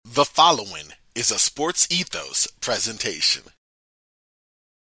The following is a Sports Ethos presentation.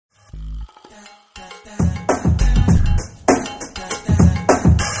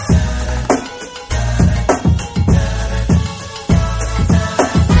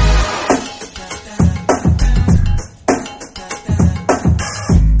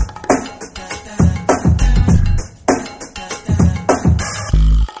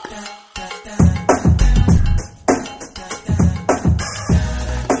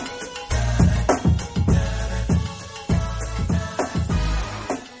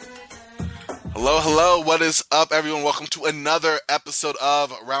 Hello, what is up, everyone? Welcome to another episode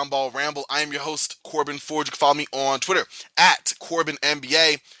of Roundball Ramble. I am your host, Corbin Ford. You can follow me on Twitter at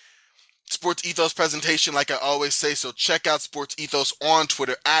CorbinNBA. Sports Ethos presentation, like I always say, so check out Sports Ethos on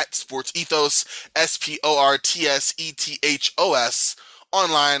Twitter at Sports Ethos, SportsEthos,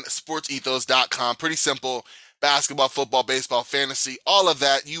 online, sportsethos.com. Pretty simple. Basketball, football, baseball, fantasy, all of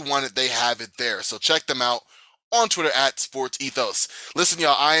that. You want it, they have it there. So check them out on Twitter at Sports Ethos. Listen,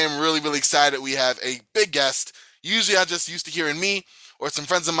 y'all, I am really excited. We have a big guest. Usually I just used to hearing me or some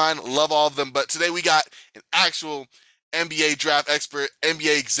friends of mine. Love all of them. But today we got an actual NBA draft expert,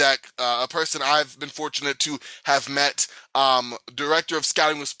 NBA exec, a person I've been fortunate to have met, director of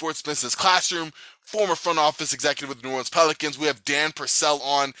scouting with Sports Business Classroom, former front office executive with the New Orleans Pelicans. We have Dan Purcell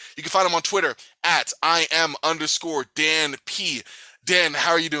on. You can find him on Twitter at IM_Dan P. Dan,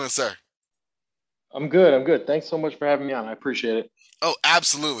 how are you doing, sir? I'm good. Thanks so much for having me on. I appreciate it. Oh,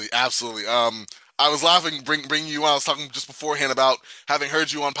 absolutely. I was laughing, bringing you on. I was talking just beforehand about having heard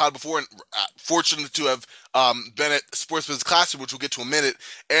you on pod before, and fortunate to have been at Sports Business Classroom, which we'll get to in a minute,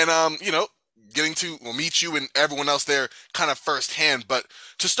 and getting to meet you and everyone else there kind of firsthand. But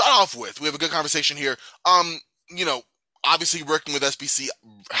to start off with, we have a good conversation here. Obviously working with SBC,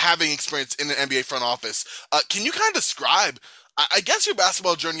 having experience in the NBA front office. Can you kind of describe, I guess, your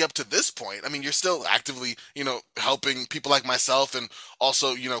basketball journey up to this point? I mean, you're still actively, helping people like myself and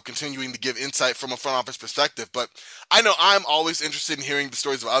also, continuing to give insight from a front office perspective. But I know I'm always interested in hearing the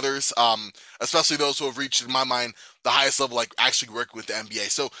stories of others, especially those who have reached, in my mind, the highest level, like actually working with the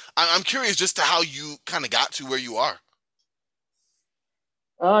NBA. So I'm curious just to how you kind of got to where you are.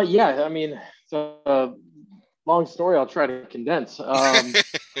 Yeah, I mean, it's a long story. I'll try to condense.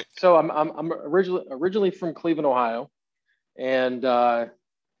 So I'm originally from Cleveland, Ohio, and I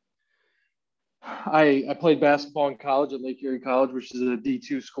played basketball in college at Lake Erie College, which is a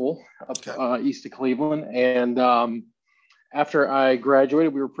D2 school up Okay. east of Cleveland. And after I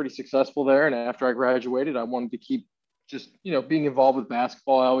graduated, we were pretty successful there. And after I graduated, I wanted to keep just being involved with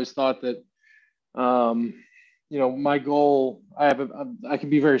basketball. I always thought that um, my goal. I can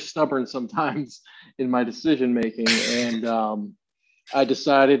be very stubborn sometimes in my decision making, and I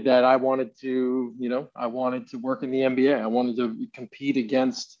decided that I wanted to work in the NBA. I wanted to compete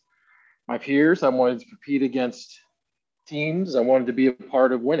against my peers. I wanted to compete against teams. I wanted to be a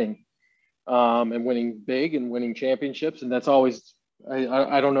part of winning, and winning big and winning championships. And that's always,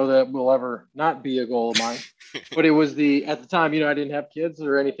 I don't know that will ever not be a goal of mine, but it was at the time, I didn't have kids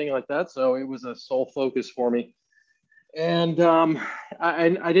or anything like that. So it was a sole focus for me. And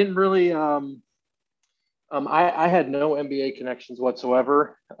I didn't really, I had no NBA connections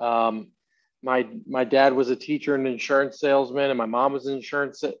whatsoever. My dad was a teacher and insurance salesman, and my mom was an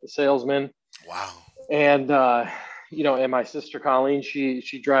insurance salesman. Wow. And and my sister Colleen, she's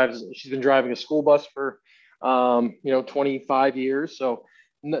been driving a school bus for 25 years. So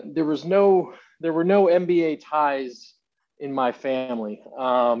there were no NBA ties in my family.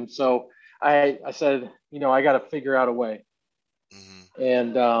 So I said, I got to figure out a way. Mm-hmm.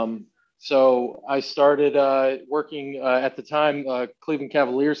 And so I started working at the time, Cleveland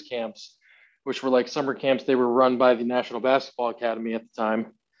Cavaliers camps, which were like summer camps. They were run by the National Basketball Academy at the time.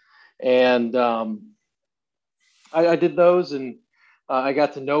 And I did those, and I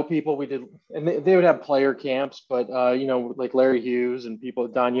got to know people. We did, and they would have player camps, but like Larry Hughes and people,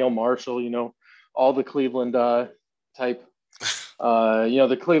 Danielle Marshall, all the Cleveland type,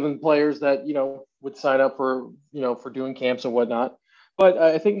 the Cleveland players that would sign up for doing camps and whatnot. But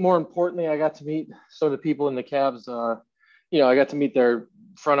I think more importantly, I got to meet some of the people in the Cavs. I got to meet their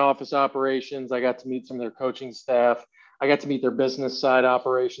front office operations. I got to meet some of their coaching staff. I got to meet their business side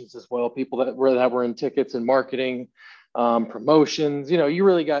operations as well. People that were in tickets and marketing, promotions.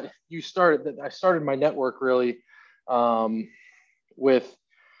 I started my network really with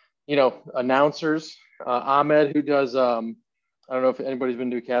announcers. Ahmed, who does I don't know if anybody's been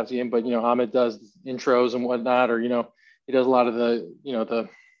to a Cavs game, but Ahmed does intros and whatnot, or he does a lot of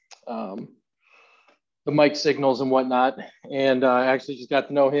um, the mic signals and whatnot. And I actually just got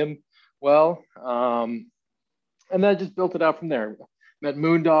to know him well. And then I just built it out from there. met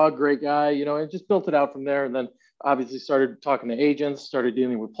Moondog, great guy, and just built it out from there. And then obviously started talking to agents, started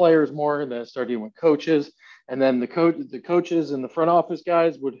dealing with players more, and then started dealing with coaches. And then the coaches and the front office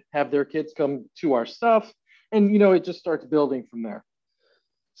guys would have their kids come to our stuff, and it just starts building from there.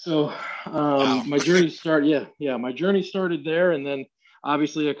 So Wow. my journey started, my journey started there, and then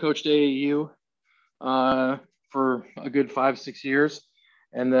obviously I coached AAU for a good 5-6 years,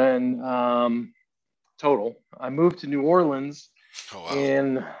 and then total. I moved to New Orleans Oh wow.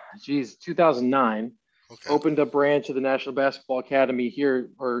 in 2009. Okay. Opened a branch of the National Basketball Academy here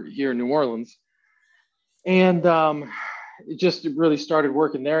in New Orleans, and it just really started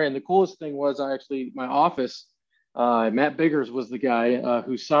working there. And the coolest thing was my office. Matt Biggers was the guy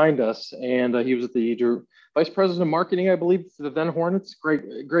who signed us, and he was the vice president of marketing, I believe, for the then Hornets.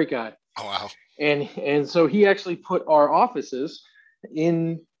 Great guy. Oh wow. And so he actually put our offices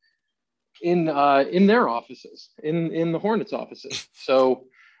in their offices, in the Hornets offices. So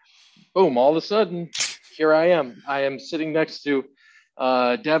boom, all of a sudden, here I am. I am sitting next to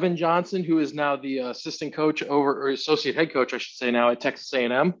Devin Johnson, who is now the assistant coach or associate head coach, I should say now, at Texas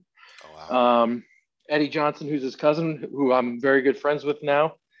A&M. Oh wow. Eddie Johnson, who's his cousin, who I'm very good friends with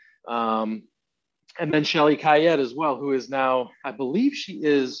now. And then Shelly Kayet as well, who is now, I believe she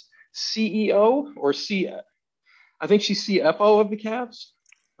is CEO or I think she's CFO of the Cavs.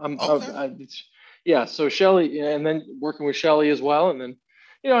 Okay. So Shelly, and then working with Shelly as well. And then,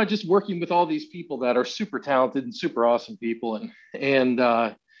 just working with all these people that are super talented and super awesome people.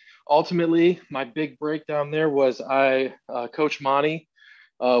 And ultimately, my big breakdown there was Coach Monty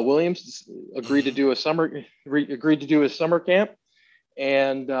Williams agreed to do a summer camp,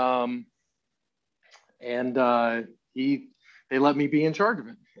 and they let me be in charge of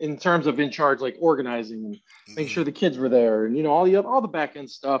it, in terms of like organizing and making sure the kids were there, and all the back end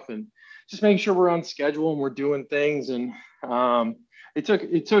stuff, and just making sure we're on schedule and we're doing things. And it took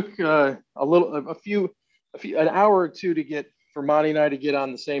an hour or two for Monty and I to get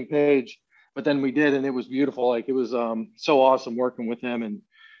on the same page, but then we did, and it was beautiful. Like, it was so awesome working with him, and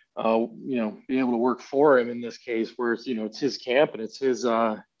being able to work for him in this case, where it's his camp and it's his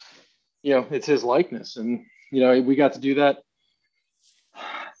it's his likeness. And we got to do that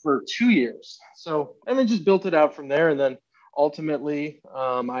for 2 years. So, and then just built it out from there. And then ultimately,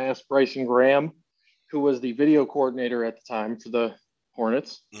 I asked Bryson Graham, who was the video coordinator at the time for the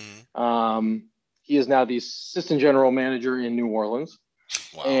Hornets. He is now the assistant general manager in New Orleans.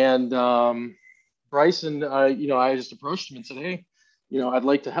 Wow. And Bryson, I just approached him and said, "Hey, I'd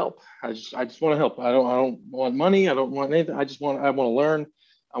like to help. I just want to help. I don't want money. I don't want anything. I want to learn.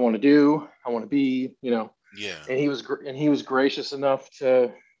 I want to do. I want to be. Yeah." And he was gracious enough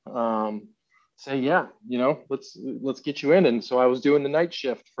to say, "Yeah, let's get you in." And so I was doing the night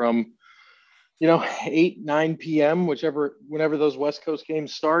shift from 8-9 p.m. whenever those West Coast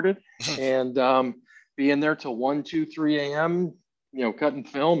games started, and being there till 1, 2, 3 a.m. Cutting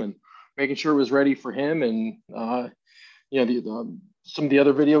film and making sure it was ready for him, and some of the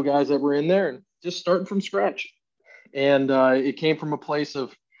other video guys that were in there, and just starting from scratch. And it came from a place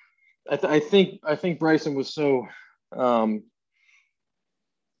of, I think Bryson was so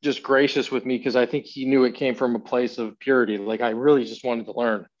just gracious with me, because I think he knew it came from a place of purity. Like, I really just wanted to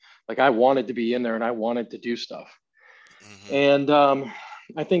learn. Like, I wanted to be in there and I wanted to do stuff. And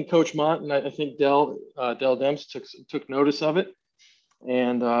I think Coach Mott and I think Dell Demps took notice of it.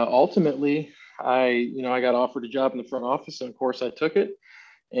 And ultimately, I got offered a job in the front office, and of course I took it.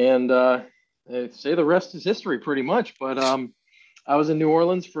 And I'd say the rest is history, pretty much. But I was in New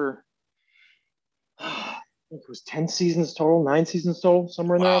Orleans for, I think it was 10 seasons total, 9 seasons total,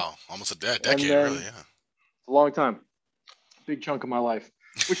 somewhere in there. Wow, almost a decade, really. Yeah, it's a long time, big chunk of my life,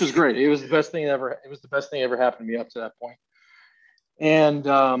 which was great. It was the best thing ever. It was the best thing ever happened to me up to that point. And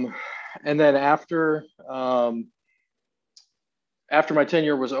then after my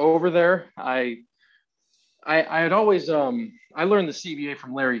tenure was over there, I had always I learned the CBA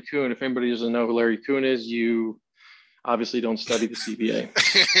from Larry Kuhn. If anybody doesn't know who Larry Kuhn is, you obviously don't study the CBA.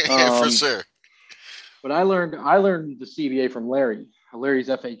 For sure. But I learned the CBA from Larry's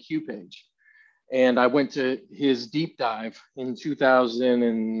FAQ page, and I went to his deep dive in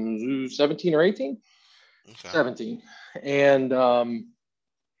 2017 or 18, 17, and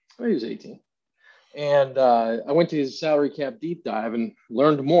he was 18. And I went to his salary cap deep dive and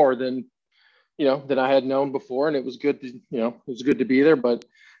learned more than I had known before. And it was good to be there. But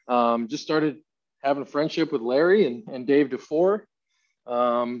just started having a friendship with Larry and Dave DeFore,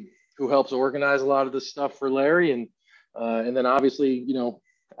 who helps organize a lot of this stuff for Larry. And then obviously,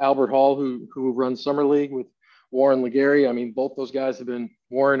 Albert Hall, who runs Summer League with Warren Legary. I mean, both those guys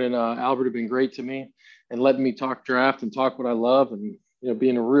Warren and Albert have been great to me and letting me talk draft and talk what I love. And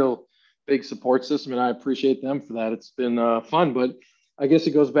being a real big support system, and I appreciate them for that. It's been fun, but I guess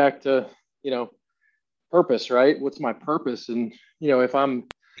it goes back to, you know, purpose, right? What's my purpose? And, if I'm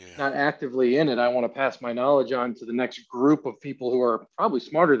Yeah. not actively in it, I want to pass my knowledge on to the next group of people who are probably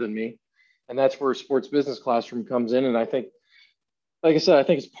smarter than me. And that's where Sports Business Classroom comes in. And I think, like I said, I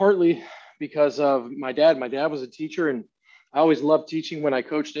think it's partly because of my dad. My dad was a teacher, and I always loved teaching when I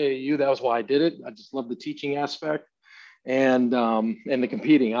coached AAU. That was why I did it. I just love the teaching aspect and the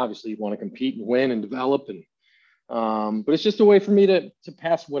competing. Obviously, you want to compete and win and develop, and but it's just a way for me to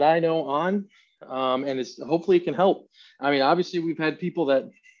pass what I know on, and it's hopefully it can help. I mean, obviously, we've had people that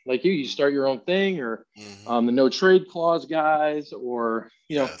like you start your own thing, or Hmm. the no trade clause guys, or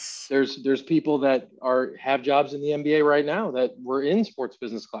Yes. there's people that have jobs in the NBA right now that were in Sports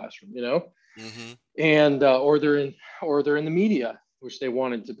Business Classroom, Hmm. and or they're in the media, which they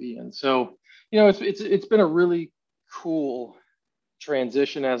wanted to be in. So it's been a really cool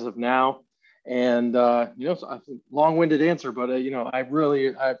transition as of now. And so long-winded answer, but I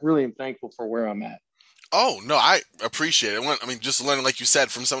really am thankful for where I'm at. Oh no, I appreciate it. I mean, just learning, like you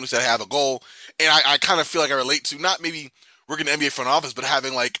said, from someone who said I have a goal, and I kind of feel like I relate to not maybe working in the NBA front office, but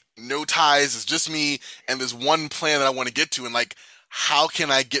having like no ties. It's just me, and there's one plan that I want to get to, and like, how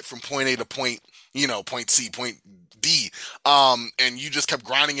can I get from point A to point C, point D? And you just kept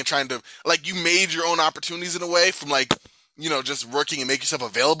grinding and trying to like you made your own opportunities in a way from like just working and make yourself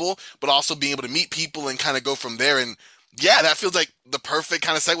available, but also being able to meet people and kind of go from there. And yeah, that feels like the perfect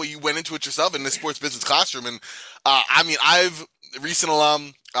kind of segue. You went into it yourself in the Sports Business Classroom, and I mean, I've recent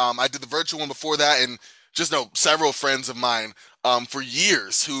alum. I did the virtual one before that, and just know several friends of mine for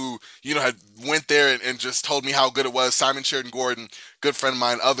years who had went there and just told me how good it was. Simon Sheridan Gordon, good friend of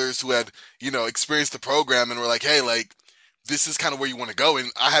mine, others who had experienced the program and were like, hey, like this is kind of where you want to go.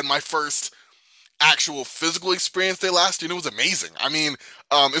 And I had my first actual physical experience there last year, and it was amazing. I mean,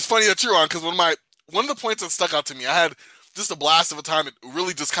 it's funny that you're on because one of the points that stuck out to me, I had just a blast of a time. It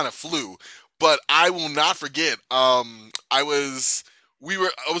really just kind of flew, but I will not forget. I was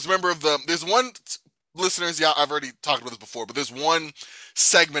a member of the. There's one listeners. Yeah, I've already talked about this before, but there's one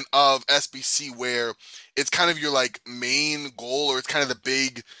segment of SBC where it's kind of your like main goal, or it's kind of the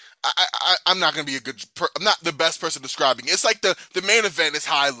big. I'm not going to be I'm not the best person describing it. It's like the main event is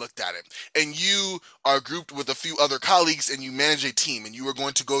how I looked at it. And you are grouped with a few other colleagues and you manage a team and you are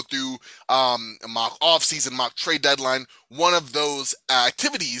going to go through a mock off season, mock trade deadline, one of those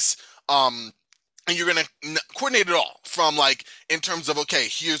activities. And you're going to coordinate it all from like in terms of okay,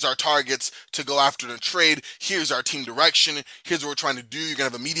 here's our targets to go after the trade, here's our team direction, here's what we're trying to do. You're going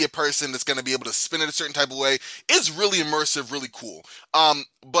to have a media person that's going to be able to spin it a certain type of way. It's really immersive, really cool.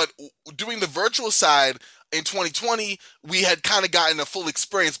 But doing the virtual side in 2020, we had kind of gotten a full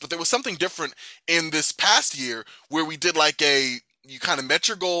experience, but there was something different in this past year where we did like you kind of met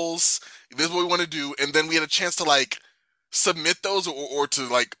your goals, this is what we want to do, and then we had a chance to like submit those or to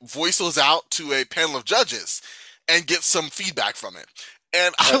like voice those out to a panel of judges and get some feedback from it.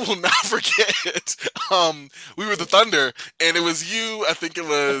 And I Right. will not forget, we were the Thunder, and it was you. I think it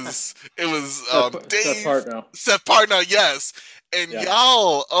was Seth Dave, Partnow. Seth Partner, yes, and Yeah.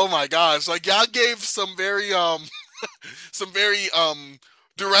 y'all. Oh my gosh, like y'all gave some very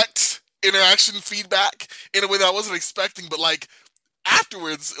direct interaction feedback in a way that I wasn't expecting, but like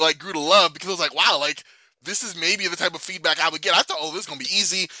afterwards like grew to love because I was like, wow, like this is maybe the type of feedback I would get. I thought, oh, this is gonna be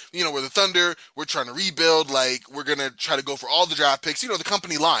easy. We're the Thunder, we're trying to rebuild, like we're gonna try to go for all the draft picks, the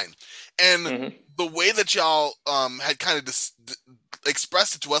company line. And Hmm. the way that y'all had kind of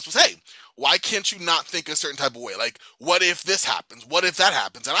expressed it to us was, hey, why can't you not think a certain type of way? Like, what if this happens? What if that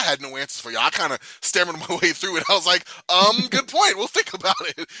happens? And I had no answers for y'all. I kind of stammered my way through it. I was like, good point. We'll think about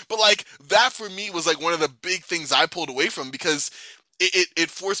it. But like that for me was like one of the big things I pulled away from because it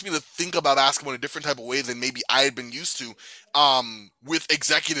forced me to think about basketball in a different type of way than maybe I had been used to with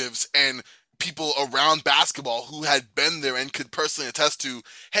executives and people around basketball who had been there and could personally attest to,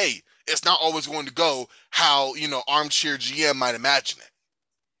 hey, it's not always going to go how, armchair GM might imagine it.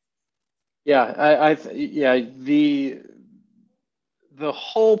 Yeah. Yeah. The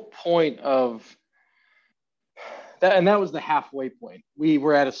whole point of that, and that was the halfway point. We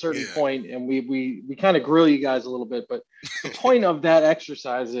were at a certain Yeah. point, and we kind of grill you guys a little bit, but the point of that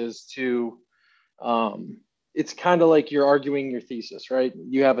exercise is to um, it's kind of like you're arguing your thesis, right?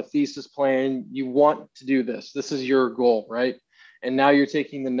 You have a thesis plan. You want to do this. This is your goal, right? And now you're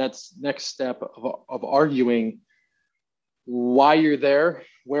taking the next step of arguing why you're there,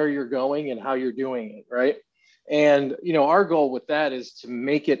 where you're going, and how you're doing it, right? And our goal with that is to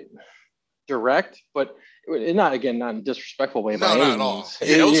make it direct, but not in a disrespectful way by No, not any at all. means.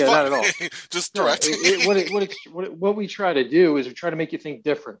 Yeah, it was Yeah, fun. not at all. Just No, direct. what we try to do is we try to make you think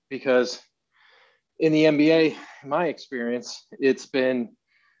different, because in the NBA, in my experience, it's been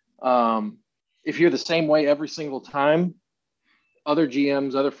if you're the same way every single time, other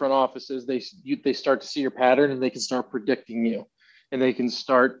GMs, other front offices, they start to see your pattern and they can start predicting you, and they can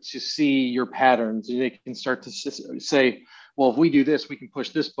start to see your patterns, and they can start to say, well, if we do this, we can push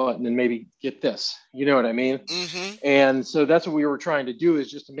this button and maybe get this. You know what I mean? Mm-hmm. And so that's what we were trying to do, is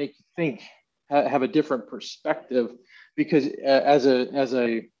just to make you think, have a different perspective, because as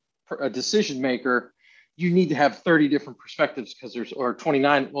a decision maker, you need to have 30 different perspectives, because there's, or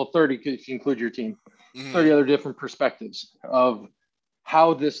 29, well, 30 if you include your team, Mm-hmm. 30 other different perspectives of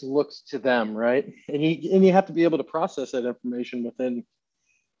how this looks to them, right? And you have to be able to process that information within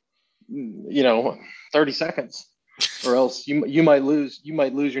 30 seconds, or else you might lose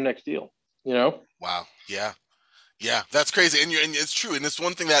your next deal, you know? Wow. Yeah. Yeah, that's crazy, and it's true, and it's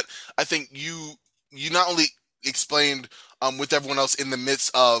one thing that I think you not only explained with everyone else in the midst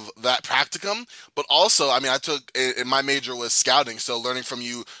of that practicum, but also, I mean, I took in my major was scouting, so learning from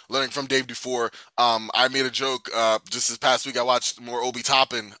you, learning from Dave Dufour. I made a joke just this past week. I watched more Obi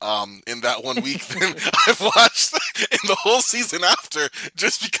Toppin in that 1 week than I've watched in the whole season after,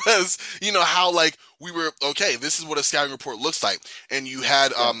 just because how like we were okay. This is what a scouting report looks like, and you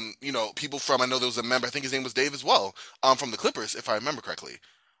had people from, I know there was a member, I think his name was Dave as well, from the Clippers, if I remember correctly.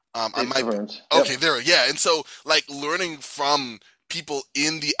 I Dave might be. Caverns. Okay, Yep. there, yeah. And so, like, learning from people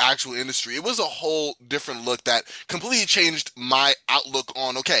in the actual industry, it was a whole different look that completely changed my outlook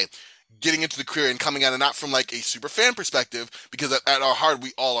on, okay, getting into the career and coming at it not from like a super fan perspective, because at our heart,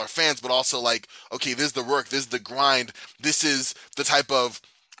 we all are fans, but also like, okay, this is the work, this is the grind, this is the type of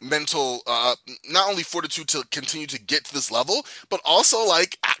mental not only fortitude to continue to get to this level, but also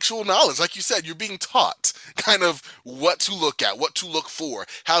like actual knowledge. Like you said, you're being taught kind of what to look at, what to look for,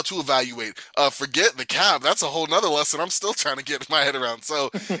 how to evaluate. Forget the cab, that's a whole nother lesson I'm still trying to get my head around.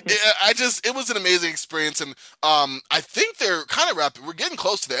 So it was an amazing experience. And I think they're kind of wrapping, we're getting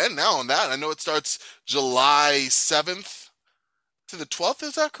close to the end now on that. I know it starts July 7th to the 12th,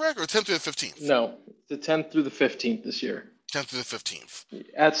 is that correct, or 10th through the 15th? No, the 10th through the 15th this year 10th through the 15th.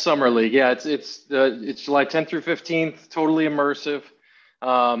 at Summer League. Yeah, it's July 10th through 15th, totally immersive.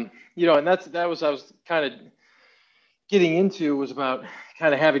 And that was, I was kind of getting into, was about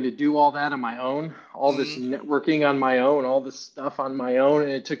kind of having to do all that on my own, all this Mm-hmm. networking on my own, all this stuff on my own,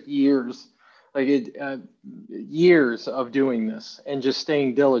 and it took years, years of doing this and just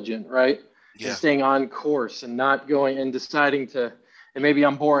staying diligent, right? And Yeah. staying on course and not going and deciding to, and maybe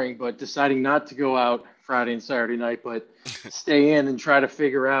I'm boring, but deciding not to go out Friday and Saturday night, but stay in and try to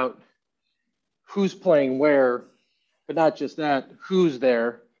figure out who's playing where, but not just that, who's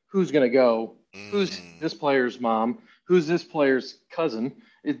there, who's going to go, who's this player's mom, who's this player's cousin.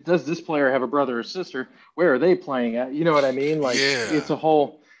 Does this player have a brother or sister? Where are they playing at? You know what I mean? Like, Yeah. it's a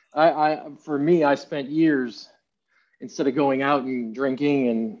whole. For me, I spent years, instead of going out and drinking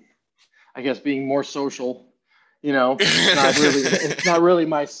and I guess being more social. It's not really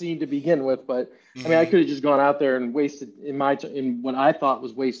my scene to begin with. But I mean, I Mhm. could have just gone out there and wasted in what I thought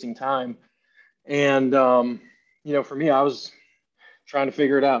was wasting time. And for me, I was trying to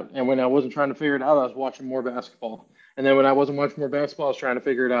figure it out. And when I wasn't trying to figure it out, I was watching more basketball. And then when I wasn't watching more basketball, I was trying to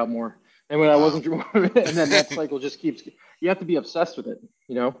figure it out more. And when I Wow. wasn't, and then that cycle just keeps. You have to be obsessed with it.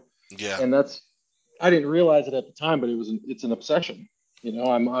 Yeah. And I didn't realize it at the time, but it's an obsession.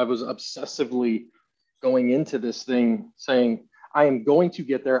 I was obsessively going into this thing saying, I am going to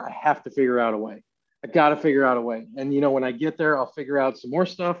get there. I have to figure out a way. I got to figure out a way. And when I get there, I'll figure out some more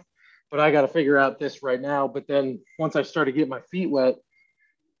stuff, but I got to figure out this right now. But then once I started getting my feet wet,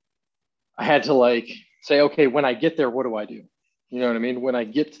 I had to say, okay, when I get there, what do I do? You know what I mean? When I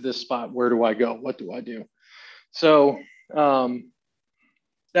get to this spot, where do I go? What do I do? So,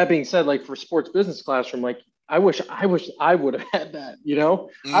 that being said, like for sports business classroom, like I wish I would have had that.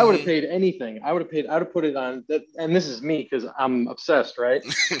 I would have Hmm. paid anything. I would have put it on that. And this is me because I'm obsessed, right?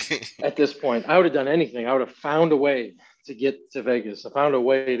 At this point, I would have done anything. I would have found a way to get to Vegas. I found a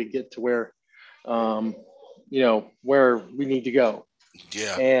way to get to um, where we need to go.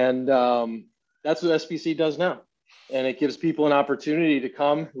 Yeah. And that's what SBC does now. And it gives people an opportunity to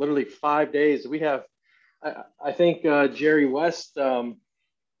come literally 5 days. We have, I think Jerry West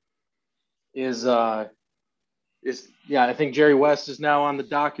is yeah, I think Jerry West is now on the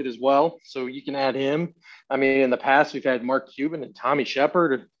docket as well, so you can add him. I mean, in the past we've had Mark Cuban and Tommy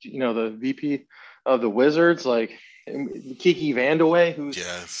Shepard, the VP of the Wizards, like Kiki Vandeweghe, who's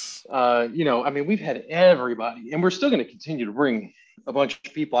Yes. I mean, we've had everybody, and we're still going to continue to bring a bunch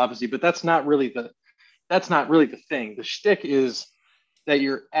of people, obviously, but that's not really the thing. The shtick is that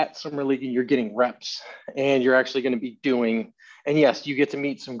you're at summer league and you're getting reps and you're actually going to be doing. And yes, you get to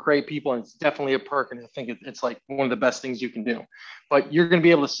meet some great people, and it's definitely a perk. And I think it's like one of the best things you can do. But you're going to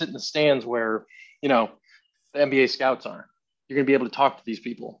be able to sit in the stands where you know the NBA scouts are. You're going to be able to talk to these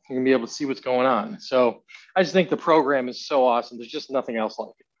people. You're going to be able to see what's going on. So I just think the program is so awesome. There's just nothing else like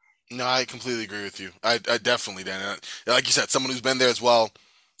it. No, I completely agree with you. I definitely, Dan. Like you said, someone who's been there as well.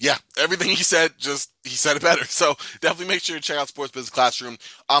 Yeah, everything he said, just he said it better. So definitely make sure to check out Sports Business Classroom.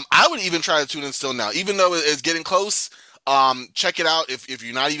 I would even try to tune in still now, even though it's getting close. Check it out. If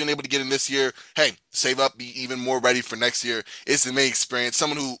you're not even able to get in this year, hey, save up, be even more ready for next year. It's an amazing experience.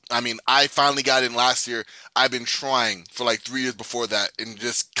 Someone who, I mean, I finally got in last year. I've been trying for like 3 years before that, and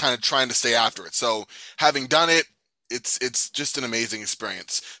just kind of trying to stay after it. So having done it, it's just an amazing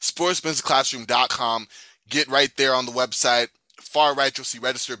experience. Sportsbusinessclassroom.com. Get right there on the website. Far right, you'll see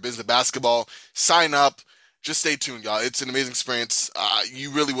register business basketball. Sign up. Just stay tuned, y'all. It's an amazing experience.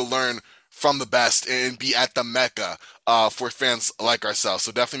 You really will learn from the best and be at the mecca for fans like ourselves.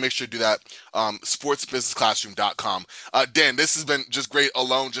 So definitely make sure to do that. Sportsbusinessclassroom.com. Dan, this has been just great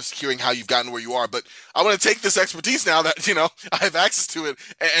alone, just hearing how you've gotten where you are. But I want to take this expertise now that, I have access to it,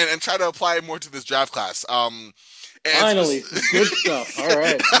 and try to apply it more to this draft class. Finally, some good stuff. All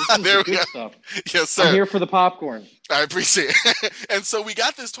right. This is There the we good go. stuff. Yes, sir. I'm here for the popcorn. I appreciate it. And so we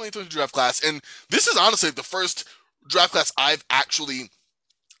got this 2020 draft class, and this is honestly the first draft class I've actually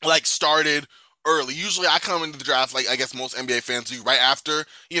like started early. Usually I come into the draft like I guess most NBA fans do, right after,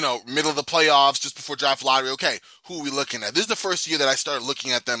 middle of the playoffs, just before draft lottery. Okay, who are we looking at? This is the first year that I started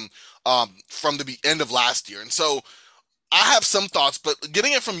looking at them from the end of last year. And so I have some thoughts, but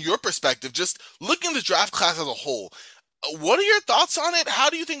getting it from your perspective, just looking at the draft class as a whole, what are your thoughts on it? How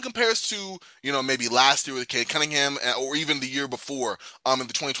do you think it compares to, maybe last year with Cade Cunningham, or even the year before in the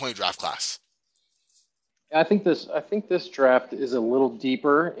 2020 draft class? I think this draft is a little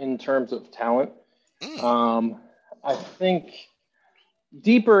deeper in terms of talent. Mm, Um, I think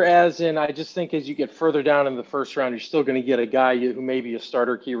deeper as in I just think as you get further down in the first round, you're still going to get a guy who may be a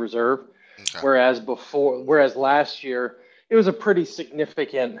starter key reserve. okay. Whereas last year it was a pretty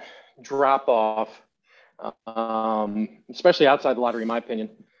significant drop off, especially outside the lottery, in my opinion.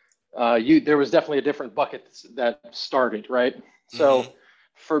 There was definitely a different bucket that started, right? Hmm. So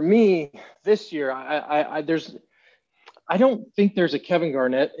for me this year, I don't think there's a Kevin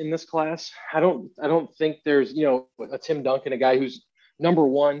Garnett in this class. I don't think there's a Tim Duncan, a guy who's number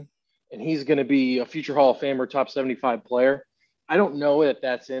one, and he's going to be a future Hall of Famer, top 75 player. I don't know that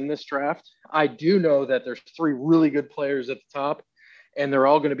that's in this draft. I do know that there's three really good players at the top, and they're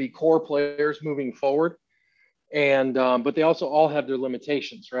all going to be core players moving forward. And but they also all have their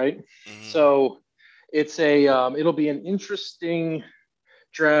limitations, right? Hmm. So it'll be an interesting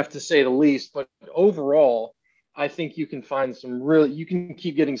draft to say the least. But overall, I think you can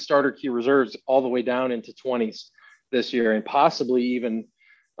keep getting starter key reserves all the way down into 20s this year, and possibly even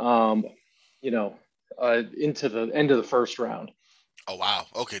um, you know into the end of the first round. Oh wow.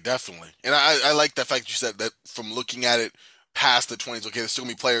 Okay, definitely. And I like the fact you said that from looking at it past the 20s. Okay, there's still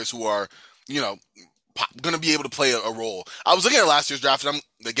gonna be players who are, you know, going to be able to play a role. I was looking at last year's draft, and I'm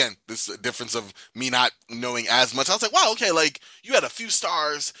again this difference of me not knowing as much. I was like, wow, okay, like you had a few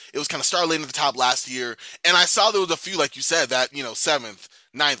stars. It was kind of star laden at the top last year, and I saw there was a few, like you said, that seventh,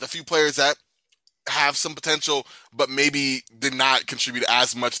 ninth, a few players that have some potential, but maybe did not contribute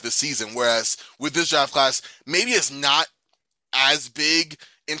as much this season. Whereas with this draft class, maybe it's not as big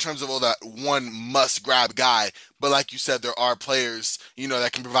in terms of that one must grab guy. But like you said, there are players,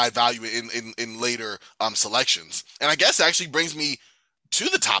 that can provide value in later selections. And I guess it actually brings me to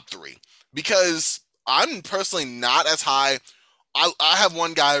the top three because I'm personally not as high. I have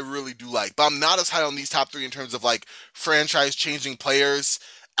one guy I really do like, but I'm not as high on these top three in terms of like franchise changing players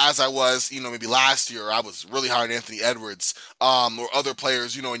as I was, maybe last year. I was really high on Anthony Edwards, or other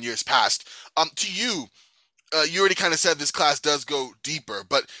players, in years past. To you, you already kind of said this class does go deeper,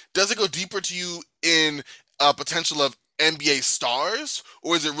 but does it go deeper to you in potential of NBA stars,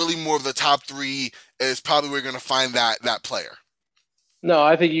 or is it really more of the top three is probably where you're going to find that player? No,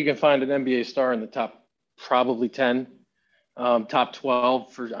 I think you can find an NBA star in the top probably 10, top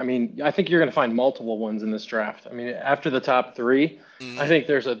 12 for. I mean, I think you're going to find multiple ones in this draft. I mean, after the top three, I Hmm. think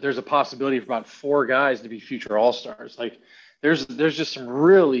there's a possibility for about four guys to be future All Stars. Like there's just some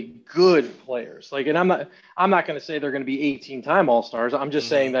really good players. Like, and I'm not going to say they're going to be 18-time All Stars. I'm just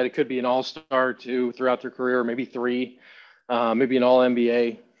saying Hmm. that it could be an All Star two throughout their career, maybe three, maybe an All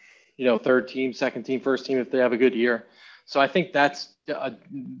NBA. Third team, second team, first team if they have a good year. So I think that's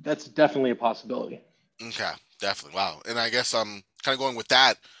definitely a possibility. Okay, definitely. Wow. And I guess kind of going with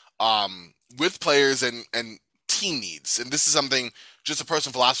that, with players and team needs, and this is something, just a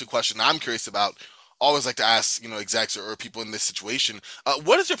personal philosophy question I'm curious about. Always like to ask, execs or people in this situation,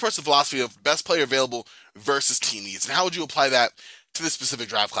 what is your personal philosophy of best player available versus team needs, and how would you apply that to this specific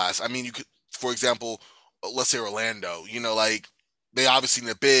draft class? I mean, you could, for example, let's say Orlando, like they obviously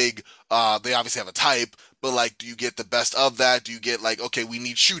need a big, they obviously have a type, but like, do you get the best of that? Do you get like, okay, we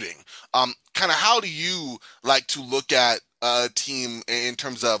need shooting? Kind of how do you like to look at a team in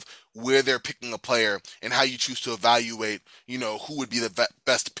terms of where they're picking a player and how you choose to evaluate, who would be the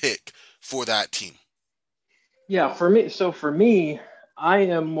best pick for that team? Yeah, for me, I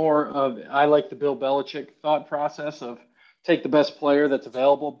like the Bill Belichick thought process of take the best player that's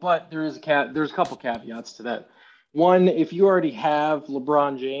available, but there's a couple caveats to that. One, if you already have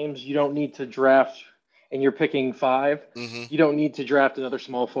LeBron James, you don't need to draft, and you're picking five, Hmm. you don't need to draft another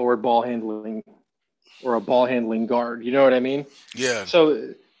small forward ball handling or a ball handling guard. You know what I mean? Yeah.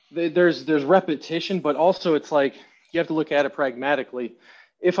 So there's repetition, but also it's like you have to look at it pragmatically.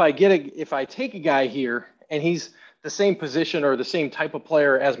 If I take a guy here and he's the same position or the same type of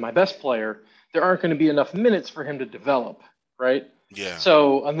player as my best player, there aren't going to be enough minutes for him to develop, right? Yeah.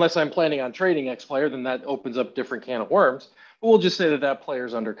 So unless I'm planning on trading X player, then that opens up different can of worms. But we'll just say that that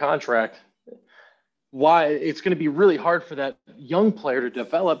player's under contract. Why it's going to be really hard for that young player to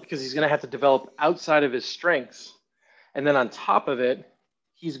develop because he's going to have to develop outside of his strengths, and then on top of it,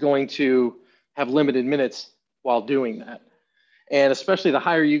 he's going to have limited minutes while doing that. And especially the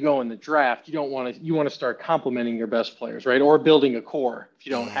higher you go in the draft, you want to start complimenting your best players, right? Or building a core if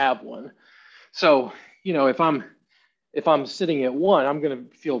you don't Hmm. have one. So, if I'm sitting at one, I'm going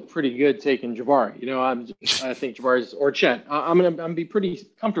to feel pretty good taking Jabari. I think Jabari's or Chet. I'm going to be pretty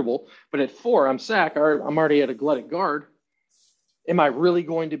comfortable. But at four, I'm already at a glut at guard. Am I really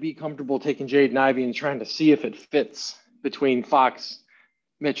going to be comfortable taking Jaden Ivey and trying to see if it fits between Fox,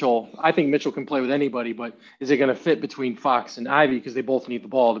 Mitchell? I think Mitchell can play with anybody, but is it going to fit between Fox and Ivy because they both need the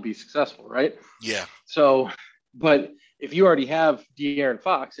ball to be successful, right? Yeah. So, but if you already have De'Aaron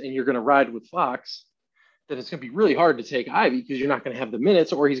Fox and you're going to ride with Fox, then it's going to be really hard to take Ivy because you're not going to have the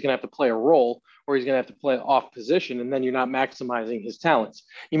minutes, or he's going to have to play a role, or he's going to have to play off position, and then you're not maximizing his talents.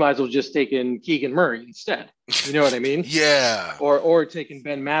 You might as well just take in Keegan Murray instead. You know what I mean? Yeah. Or taking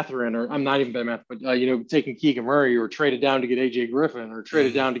Ben Matherin, or I'm not even Ben Matherin, but taking Keegan Murray, or trade it down to get AJ Griffin, or trade it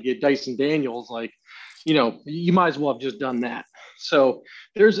Hmm. down to get Dyson Daniels. Like, you might as well have just done that. So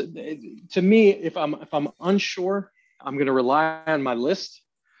there's to me, if I'm unsure, I'm going to rely on my list,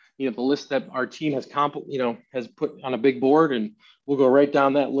 the list that our team has put on a big board, and we'll go right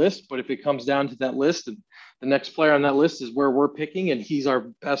down that list. But if it comes down to that list and the next player on that list is where we're picking, and he's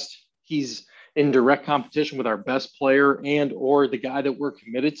in direct competition with our best player and or the guy that we're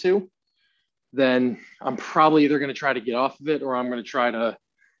committed to, then I'm probably either going to try to get off of it, or I'm going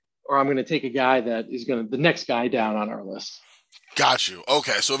to take a guy that is going to the next guy down on our list. Got you.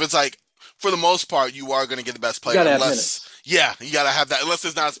 Okay, so if it's like, for the most part, you are going to get the best You player got to have unless, minutes. yeah, you got to have that, unless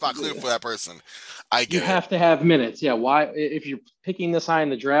there's not a spot clear for that person. I You get it. have to have minutes. Yeah. Why? If you're picking this high in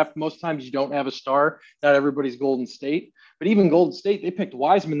the draft, most times you don't have a star. Not everybody's Golden State, but even Golden State, they picked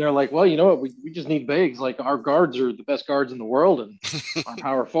Wiseman. They're like, well, you know what? We just need bigs. Like our guards are the best guards in the world, and our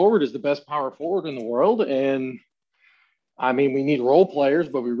power forward is the best power forward in the world. And I mean, we need role players,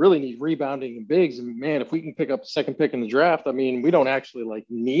 but we really need rebounding and bigs. And man, if we can pick up the second pick in the draft, I mean, we don't actually like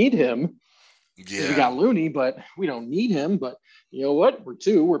need him because we Yeah. got Looney, but we don't need him. But you know what?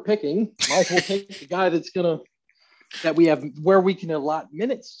 We're picking. Might as well take the guy that we have where we can allot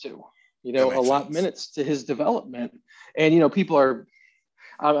minutes to, That makes allot sense. minutes to his development. And, people are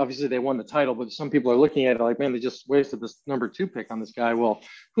obviously they won the title, but some people are looking at it like, man, they just wasted this number two pick on this guy. Well,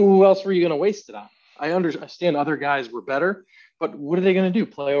 who else were you going to waste it on? I understand other guys were better, but what are they going to do?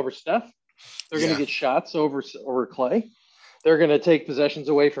 Play over Steph? They're going to Yeah. get shots over Clay. They're going to take possessions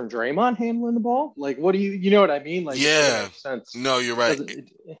away from Draymond handling the ball. Like, what do you know what I mean? Like, it doesn't Yeah. make sense. No, you're right.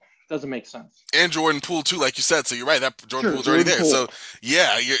 It doesn't make sense. And Jordan Poole too, like you said. So you're right. That Jordan Sure, Poole's already Jordan there. So Poole.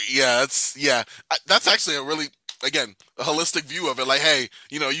 yeah, that's actually a really, again, a holistic view of it. Like, hey,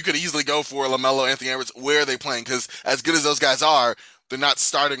 you could easily go for LaMelo, Anthony Edwards. Where are they playing? Because as good as those guys are, they're not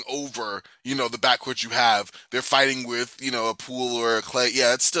starting over. The backcourt you have. They're fighting with a Poole or a Clay.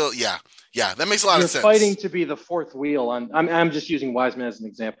 Yeah, it's still, yeah. That makes a lot of You're fighting sense. to be the fourth wheel on. I'm just using Wiseman as an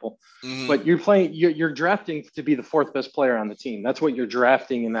example, Hmm. but you're drafting to be the fourth best player on the team. That's what you're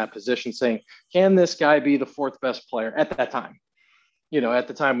drafting in that position, saying, can this guy be the fourth best player at that time? At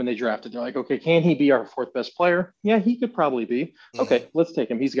the time when they drafted, they're like, okay, can he be our fourth best player? Yeah, he could probably be. Hmm. Okay, let's take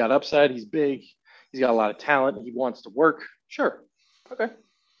him. He's got upside. He's big. He's got a lot of talent. He wants to work. Sure. Okay.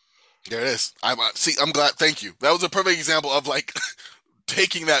 There it is. I'm glad. Thank you. That was a perfect example of like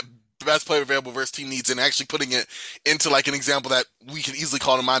taking that best player available versus team needs and actually putting it into like an example that we can easily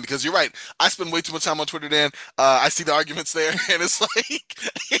call to mind because you're right. I spend way too much time on Twitter, Dan. I see the arguments there, and it's like,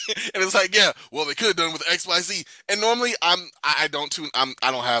 and it's like, yeah, well, they could have done with X, Y, Z. And normally, I don't tune,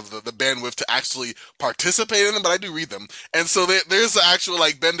 I don't have the bandwidth to actually participate in them, but I do read them. And so there's the actual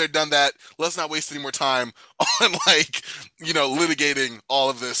like, been there, done that. Let's not waste any more time on like, litigating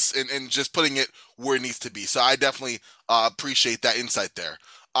all of this and just putting it where it needs to be. So I definitely appreciate that insight there.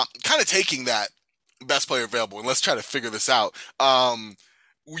 Kind of taking that best player available, and let's try to figure this out.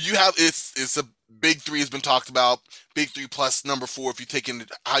 You have it's a big three has been talked about, big three plus number four if you take in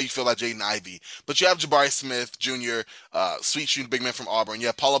how you feel about Jaden Ivey. But you have Jabari Smith Jr., sweet shooting big man from Auburn. You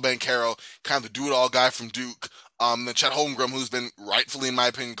have Paulo Banchero, kind of the do-it-all guy from Duke. Then Chet Holmgren, who's been rightfully, in my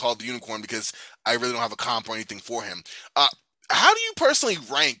opinion, called the unicorn because I really don't have a comp or anything for him. How do you personally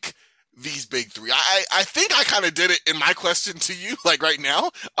rank these big three? I think I kind of did it in my question to you, like right now,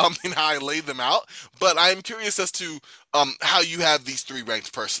 and how I laid them out. But I'm curious as to how you have these three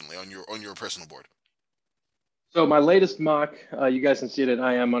ranked personally on your personal board. So my latest mock, you guys can see it at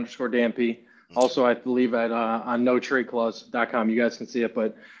IM_DAMP. Okay. Also, I believe at on NoTradeClause.com. You guys can see it.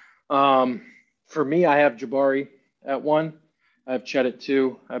 But for me, I have Jabari at one. I have Chet at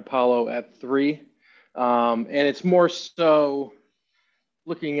two. I have Paulo at three. And it's more so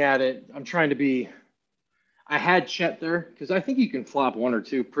looking at it. I'm trying to be. I had Chet there because I think you can flop one or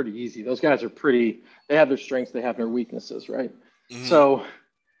two pretty easy. Those guys are pretty. They have their strengths. They have their weaknesses, right? Hmm. So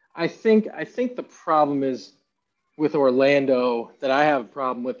I think the problem is with Orlando that I have a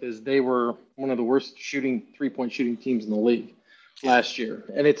problem with is they were one of the worst shooting 3-point shooting teams in the league Yeah. last year,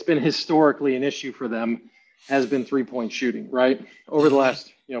 and it's been historically an issue for them has been 3-point shooting, right? Over the Hmm.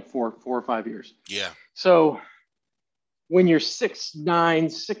 last 4 or 5 years. Yeah. So when you're 6'9",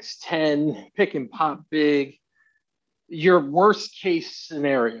 6'10", pick and pop big, your worst case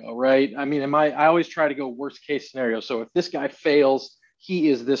scenario, right? I mean, I always try to go worst case scenario. So if this guy fails, he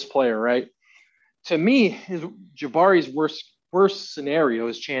is this player, right? To me, his Jabari's worst scenario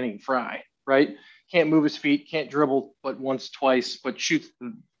is Channing Frye, right? Can't move his feet, can't dribble but once, twice, but shoots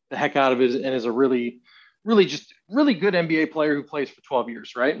the heck out of it and is a really good NBA player who plays for 12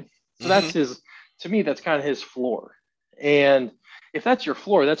 years, right? So Hmm. that's his. To me, that's kind of his floor. And if that's your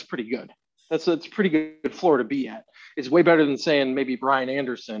floor, that's pretty good. That's a pretty good floor to be at. It's way better than saying maybe Brian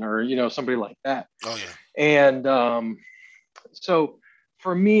Anderson or somebody like that. Oh yeah. And so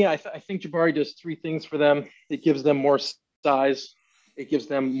for me, I think Jabari does three things for them. It gives them more size. It gives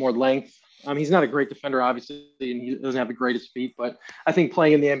them more length. He's not a great defender, obviously, and he doesn't have the greatest feet, but I think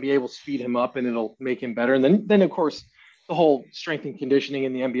playing in the NBA will speed him up and it'll make him better. And then of course, the whole strength and conditioning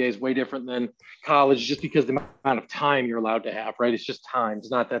in the NBA is way different than college just because the amount of time you're allowed to have, right? It's just time.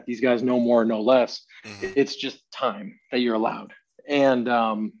 It's not that these guys know more or know less. Hmm. It's just time that you're allowed. And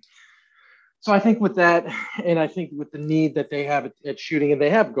so I think with that, and I think with the need that they have at shooting, and they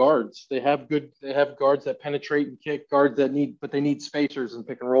have guards, they have guards that penetrate and kick, guards that need, but they need spacers and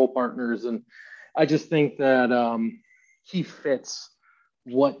pick and roll partners, and I just think that he fits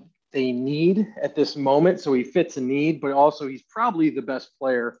what they need at this moment. So he fits a need, but also he's probably the best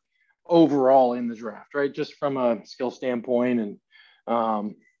player overall in the draft, right? Just from a skill standpoint, and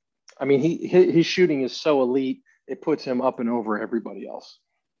I mean, his shooting is so elite, it puts him up and over everybody else.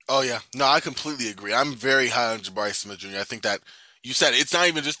 Oh yeah. No, I completely agree. I'm very high on Jabari Smith Jr. I think that you said it's not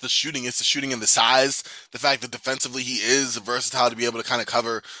even just the shooting, it's the shooting and the size, the fact that defensively he is versatile to be able to kind of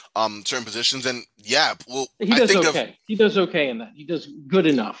cover certain positions. And yeah, well, He I does think of okay. He does okay in that. He does good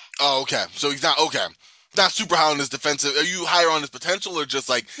enough. oh, okay. So he's not okay. Not super high on his defensive. Are you higher on his potential or just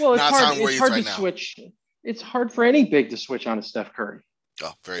like Well, it's not hard. time where It's he is hard right to now? switch. It's hard for any big to switch on to Steph Curry.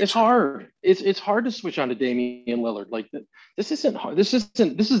 Oh, very It's true. hard. It's hard to switch on to Damian Lillard. Like this isn't hard. This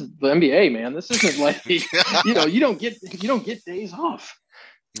isn't. This is the NBA, man. This isn't like you don't get days off.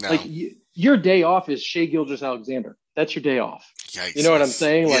 Like No. your day off is Shea Gilgeous-Alexander. That's your day off. You Yikes. know what I'm That's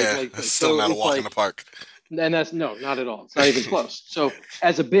saying? yeah, Like that's still so not a it's walk in the like park. and that's no, not at all. It's not even close. So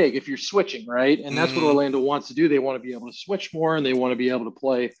as a big, if you're switching, right, and that's what Hmm. Orlando wants to do, they want to be able to switch more and they want to be able to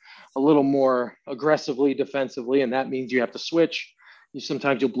play a little more aggressively defensively, and that means you have to switch.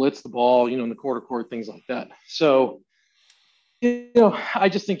 Sometimes you'll blitz the ball, in the quarter court, things like that. So, I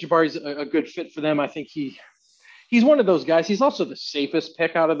just think Jabari's a good fit for them. I think he's one of those guys. He's also the safest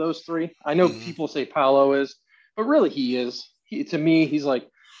pick out of those three. I know Hmm. people say Paolo is, but really he is. To me, he's like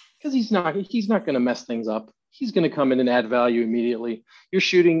because he's not going to mess things up. he's going to come in and add value immediately. Your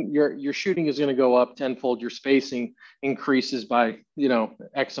shooting is going to go up tenfold. Your spacing increases by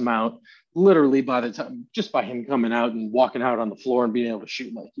X amount. Literally by the time just by him coming out and walking out on the floor and being able to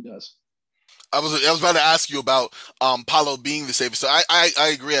shoot like he does. I was about to ask you about Paolo being the safest. So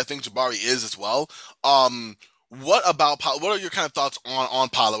I agree. I think Jabari is as well. What about Paolo? What are your kind of thoughts on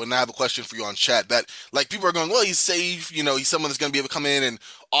Paolo? And I have a question for you on chat that like people are going, well, he's safe. He's someone that's going to be able to come in and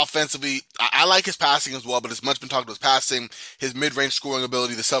offensively. I like his passing as well, but it's much been talked about his passing, his mid-range scoring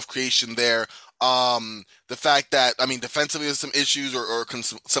ability, the self-creation there. The fact that I mean, defensively there's some issues or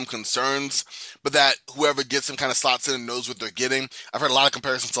some concerns, but that whoever gets him kind of slots in and knows what they're getting. I've heard a lot of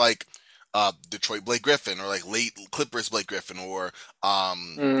comparisons like Detroit Blake Griffin or like late Clippers Blake Griffin or I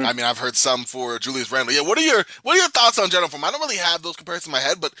mean I've heard some for Julius Randle. Yeah, what are your thoughts on general form? I don't really have those comparisons in my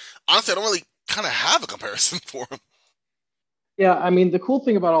head, but honestly I don't really kind of have a comparison for him. Yeah, I mean the cool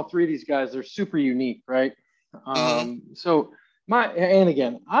thing about all three of these guys, they're super unique, right? Hmm. So and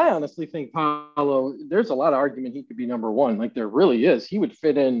again, I honestly think Paolo, there's a lot of argument he could be number one. Like there really is. He would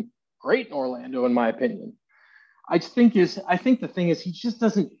fit in great in Orlando, in my opinion. I think the thing is he just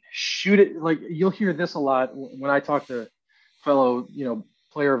doesn't shoot it. Like you'll hear this a lot when I talk to fellow,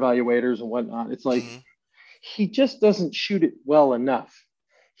 player evaluators and whatnot. It's like Hmm. he just doesn't shoot it well enough.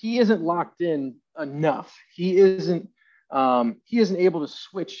 He isn't locked in enough. He isn't able to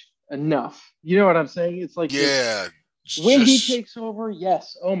switch enough. You know what I'm saying? It's like Yeah, when he just takes over,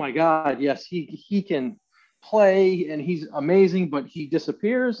 yes. Oh my God, yes, he can play and he's amazing, but he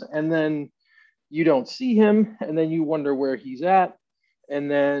disappears and then you don't see him and then you wonder where he's at and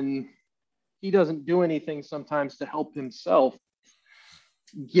then he doesn't do anything sometimes to help himself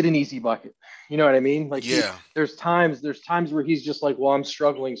get an easy bucket. You know what I mean? Like yeah. there's times where he's just like, well, I'm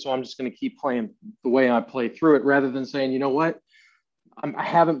struggling, so I'm just going to keep playing the way I play through it, rather than saying, you know what, I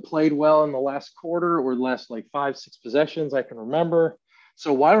haven't played well in the last quarter or the last like 5, 6 possessions I can remember.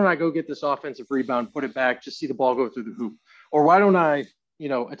 So why don't I go get this offensive rebound, put it back, just see the ball go through the hoop? Or why don't I,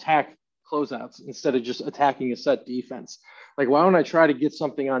 attack closeouts instead of just attacking a set defense? Like, why don't I try to get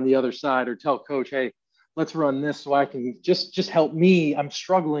something on the other side or tell coach, hey, let's run this so I can just help me. I'm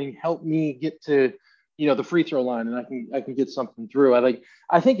struggling. Help me get to, the free throw line and I can get something through.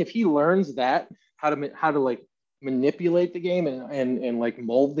 I think if he learns that, how to like manipulate the game and like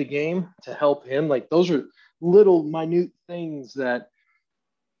mold the game to help him, like those are little minute things that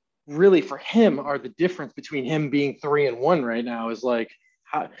really for him are the difference between him being 3-1 right now. Is like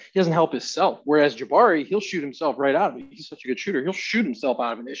he doesn't help himself, whereas Jabari, he'll shoot himself right out of it. He's such a good shooter, he'll shoot himself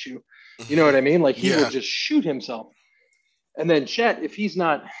out of an issue. You know Hmm. what I mean? Like he will Yeah. just shoot himself. And then Chet, if he's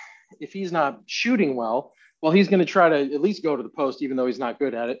not shooting well, he's going to try to at least go to the post, even though he's not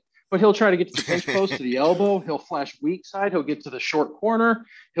good at it. But he'll try to get to the pinch post, to the elbow. He'll flash weak side. He'll get to the short corner.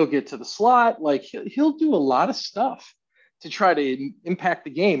 He'll get to the slot. Like he'll do a lot of stuff to try to impact the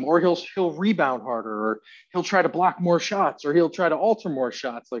game, or he'll rebound harder, or he'll try to block more shots, or he'll try to alter more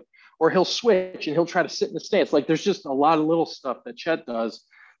shots, like, or he'll switch and he'll try to sit in the stance. Like there's just a lot of little stuff that Chet does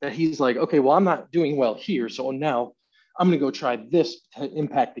that he's like, okay, well, I'm not doing well here, so now I'm going to go try this to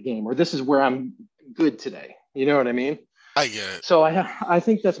impact the game, or this is where I'm good today. You know what I mean? I get it. So I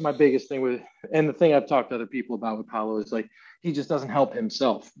think that's my biggest thing with, and the thing I've talked to other people about with Paolo is like he just doesn't help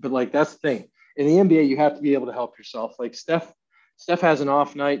himself. But like that's the thing in the NBA, you have to be able to help yourself. Like Steph has an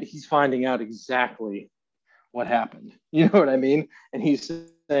off night. He's finding out exactly what happened. You know what I mean? And he's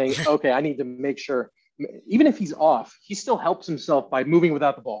saying, okay, I need to make sure, even if he's off, he still helps himself by moving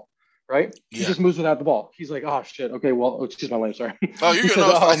without the ball, right? He Yeah. just moves without the ball. He's like, oh shit, okay, well, oh, excuse my language, sorry. Oh, you're He good. says,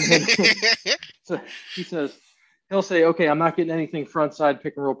 No, oh man. it's fine. So he says, he'll say, okay, I'm not getting anything front side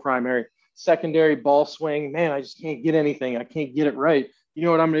pick and roll primary. Secondary ball swing, man, I just can't get anything. I can't get it right. You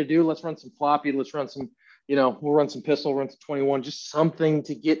know what I'm going to do? Let's run some floppy. Let's run some, we'll run some pistol, run some 21, just something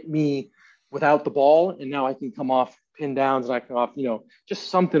to get me without the ball. And now I can come off pin downs and I can off, just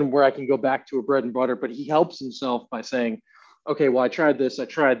something where I can go back to a bread and butter. But he helps himself by saying, okay, well, I tried this, I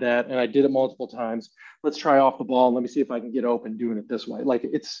tried that, and I did it multiple times. Let's try off the ball. And let me see if I can get open doing it this way. Like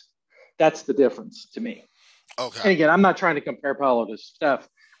that's the difference to me. Okay. And again, I'm not trying to compare Paolo to Steph.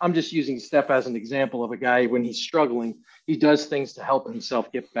 I'm just using Steph as an example of a guy when he's struggling, he does things to help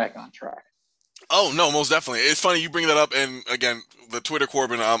himself get back on track. Oh no, most definitely. It's funny you bring that up, and again, the Twitter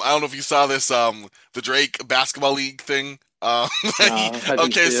Corbin. I don't know if you saw this, the Drake basketball league thing. No, I didn't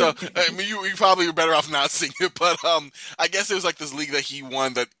Okay, see so it. I mean, you probably are better off not seeing it, but I guess it was like this league that he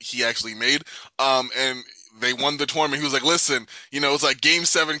won that he actually made, and they won the tournament. He was like, "Listen, it's like Game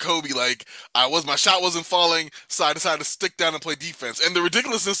 7, Kobe. Like, my shot wasn't falling, so I decided to stick down and play defense." And the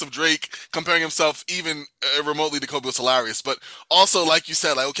ridiculousness of Drake comparing himself even remotely to Kobe was hilarious. But also, like you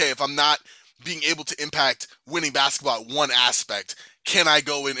said, like, okay, if I'm not being able to impact winning basketball at one aspect, can I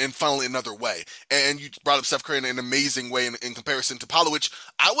go in and funnel it another way? And you brought up Steph Curry in an amazing way in comparison to Paolo, which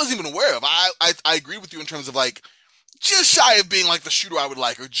I wasn't even aware of. I agree with you in terms of like just shy of being like the shooter I would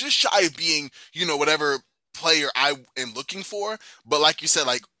like, or just shy of being, whatever player I am looking for. But like you said,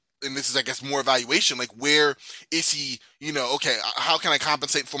 like, and this is, I guess, more evaluation, like where is he, okay, how can I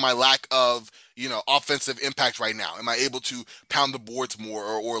compensate for my lack of, offensive impact right now? Am I able to pound the boards more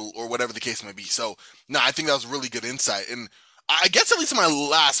or whatever the case may be? So, no, I think that was really good insight. And I guess at least my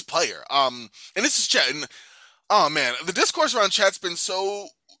last player, and this is Chet, and oh man, the discourse around Chet's been so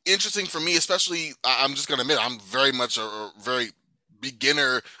interesting for me, especially. I'm just gonna admit, I'm very much a very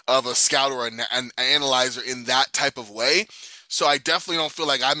beginner of a scout or an analyzer in that type of way. So I definitely don't feel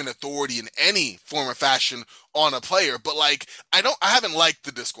like I'm an authority in any form or fashion on a player. But like, I haven't liked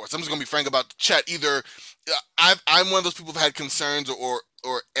the discourse. I'm just gonna be frank about Chet. Either I'm one of those people who've had concerns or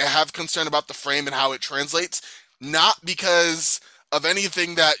have concern about the frame and how it translates, not because of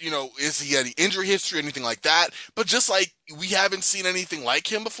anything that, is he any injury history, anything like that, but just like we haven't seen anything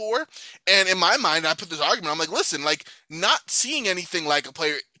like him before. And in my mind, I put this argument, I'm like, listen, like not seeing anything like a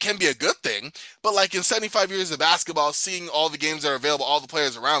player can be a good thing, but like in 75 years of basketball, seeing all the games that are available, all the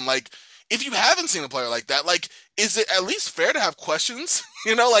players around, like if you haven't seen a player like that, like is it at least fair to have questions?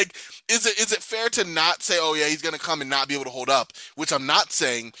 Like is it fair to not say, oh yeah, he's gonna come and not be able to hold up, which I'm not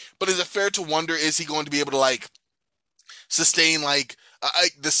saying, but is it fair to wonder, is he going to be able to like sustain like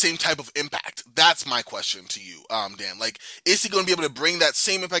the same type of impact? That's my question to you, Dan. Like, is he going to be able to bring that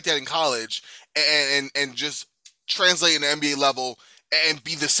same impact he had in college and just translate in the NBA level and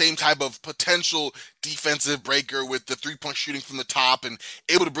be the same type of potential defensive breaker with the 3-point shooting from the top and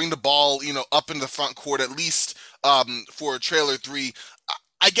able to bring the ball, up in the front court at least for a trailer three?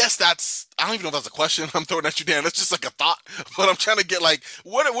 I guess I don't even know if that's a question I'm throwing at you, Dan. That's just like a thought, but I'm trying to get like,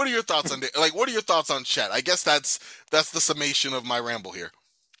 what are your thoughts on, like, what are your thoughts on Chet? I guess that's the summation of my ramble here.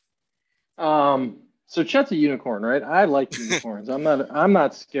 So Chet's a unicorn, right? I like unicorns. I'm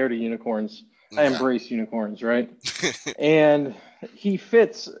not scared of unicorns. I Okay. embrace unicorns, right? And he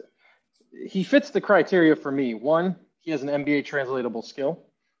fits the criteria for me. One, he has an NBA translatable skill,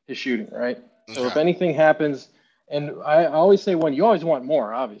 his shooting, right? So if Okay. anything happens, and I always say you always want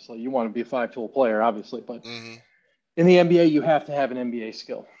more, obviously. You want to be a five-tool player, obviously, but Hmm. in the NBA, you have to have an NBA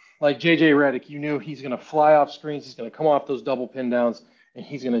skill. Like JJ Redick, you knew he's going to fly off screens, he's going to come off those double pin downs, and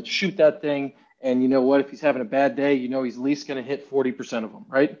he's going to shoot that thing. And you know what? If he's having a bad day, he's at least going to hit 40% of them,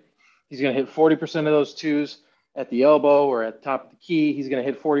 right? He's going to hit 40% of those twos at the elbow or at the top of the key. He's going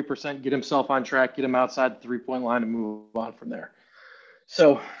to hit 40%, get himself on track, get him outside the 3-point line, and move on from there.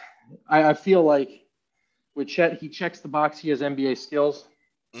 So I feel like with Chet, he checks the box. He has NBA skills.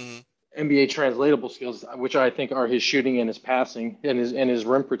 Hmm. NBA translatable skills, which I think are his shooting and his passing and his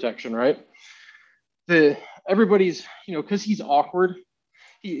rim protection, right? Everybody's, because he's awkward.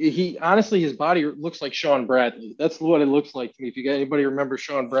 He honestly, his body looks like Sean Bradley. That's what it looks like to me. If you got anybody remember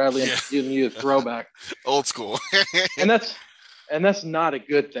Sean Bradley, I'm Yeah. giving you a throwback. Old school. and that's not a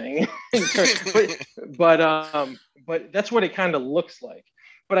good thing. but that's what it kind of looks like.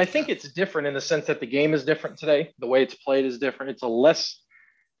 But I Okay. think it's different in the sense that the game is different today. The way it's played is different. It's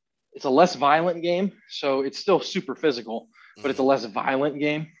a less violent game, so it's still super physical, but it's a Hmm. less violent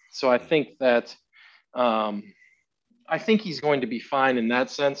game. So I think he's going to be fine in that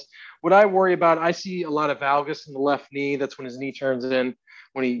sense. What I worry about, I see a lot of valgus in the left knee. That's when his knee turns in,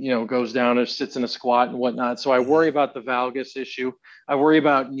 when he goes down or sits in a squat and whatnot. So I worry Hmm. about the valgus issue. I worry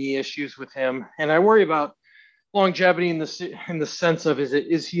about knee issues with him, and I worry about longevity in the sense of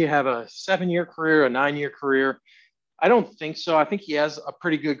is he have a 7-year career, a 9-year career? I don't think so. I think he has a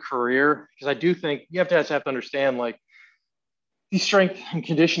pretty good career because I do think you have to understand like these strength and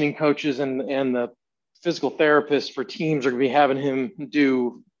conditioning coaches and the physical therapists for teams are going to be having him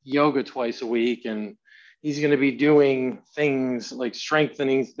do yoga twice a week, and he's going to be doing things like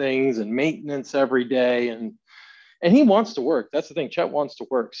strengthening things and maintenance every day, and he wants to work. That's the thing. Chet wants to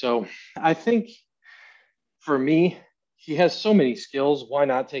work. So I think for me, he has so many skills. Why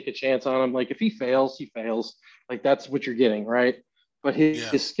not take a chance on him? Like if he fails, he fails. Like that's what you're getting, right? But Yeah.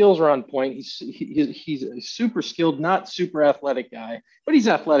 his skills are on point. He's a super skilled, not super athletic guy, but he's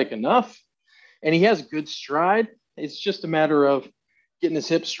athletic enough, and he has good stride. It's just a matter of getting his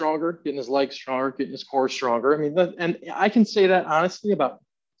hips stronger, getting his legs stronger, getting his core stronger. I mean, and I can say that honestly about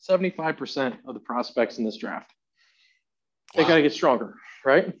 75% of the prospects in this draft. They got Wow. to get stronger,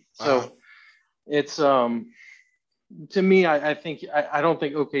 right? Uh-huh. So it's to me, I think I don't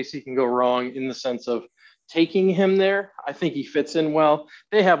think OKC can go wrong in the sense of taking him there. I think he fits in well.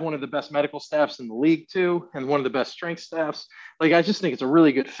 They have one of the best medical staffs in the league too, and one of the best strength staffs. Like I just think it's a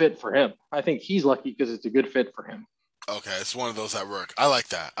really good fit for him. I think he's lucky because it's a good fit for him. Okay, it's one of those that work. I like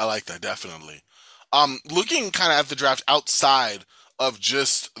that. I like that definitely. Looking kind of at the draft outside of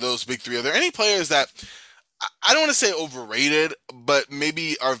just those big three, are there any players that I don't want to say overrated, but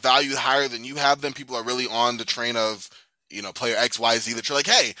maybe are valued higher than you have them? People are really on the train of, player X, Y, Z that you're like,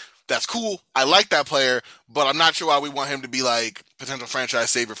 hey, that's cool. I like that player, but I'm not sure why we want him to be like potential franchise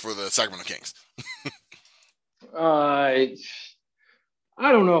saver for the Sacramento Kings. I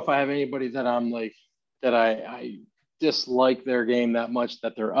I don't know if I have anybody that I'm like that I dislike their game that much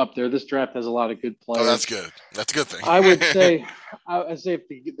that they're up there. This draft has a lot of good Oh, that's players. good. That's a good thing. I would say I'd say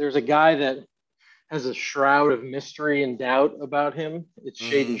if there's a guy that has a shroud of mystery and doubt about him, it's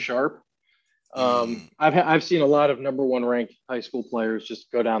Shaden hmm Sharp. mm I've seen a lot of number one ranked high school players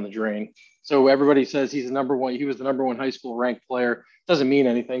just go down the drain. So everybody says he's the number one. He was the number one high school ranked player. Doesn't mean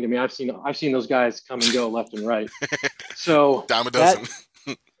anything to me. I've seen those guys come and go left and right. So Dime a dozen.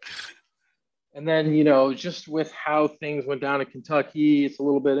 that and then just with how things went down in Kentucky, it's a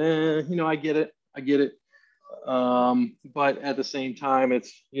little bit. I get it. I get it. But at the same time,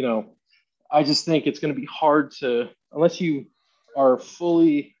 it's I just think it's going to be hard to are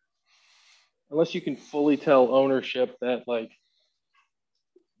fully unless you can fully tell ownership that like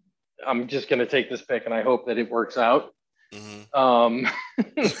I'm just going to take this pick and I hope that it works out. hmm Um,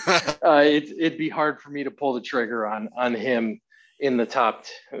 it'd be hard for me to pull the trigger on him in the top,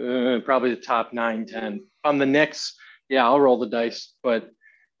 probably the top 9, 10. On the Knicks, yeah, I'll roll the dice. But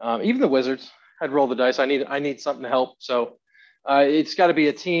even the Wizards, I'd roll the dice. I need something to help. So it's got to be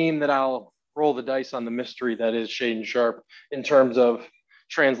a team that I'll roll the dice on the mystery that is Shaden Sharp in terms of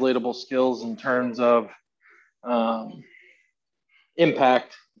translatable skills, in terms of um,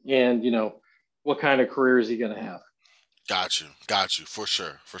 impact, and what kind of career is he going to have. Got you, for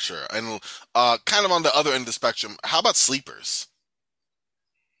sure, for sure. And kind of on the other end of the spectrum, how about sleepers?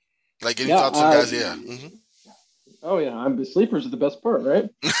 Like any Yeah. thoughts on guys? Yeah, Oh yeah. Sleepers are the best part, right?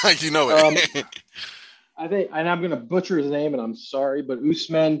 you know Um, it. I think, and I'm going to butcher his name, and I'm sorry, but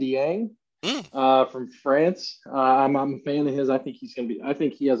Ousmane Dieng, Mm, from France. I'm a fan of his. I think he's going to be. I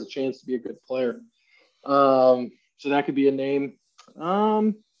think he has a chance to be a good player. So that could be a name.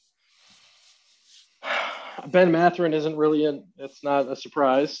 Um, Ben Matherin isn't really in. It's not a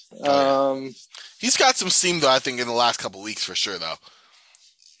surprise. oh yeah, he's got some steam though. I think in the last couple weeks for sure though.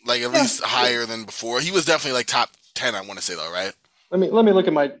 Like at Yeah. least higher than before. He was definitely like top 10. I want to say though, right? Let me look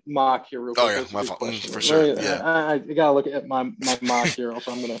at my mock here real Oh quick. yeah, That's a my good fault. question. For sure. Yeah. I gotta look at my mock here.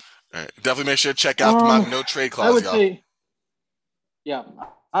 Also, I'm gonna. All right. Definitely make sure to check out the Um, no trade I clause, would y'all. say, yeah,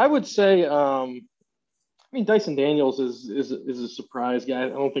 I would say. I mean, Dyson Daniels is a surprise guy. I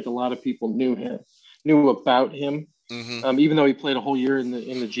don't think a lot of people knew about him, hmm even though he played a whole year in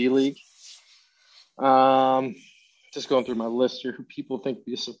the G League. Um, just going through my list here, who people think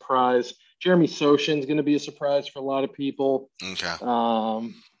be a surprise. Jeremy Sochan's going to be a surprise for a lot of people. Okay.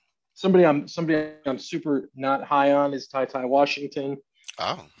 Um, somebody I'm super not high on is Ty Ty Washington.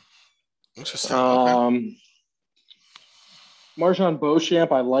 Oh, interesting. Okay. Um, Marjan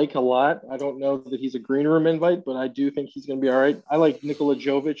Beauchamp, I like a lot. I don't know that he's a green room invite, but I do think he's going to be all right. I like Nikola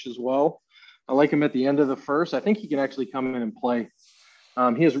Jovic as well. I like him at the end of the first. I think he can actually come in and play.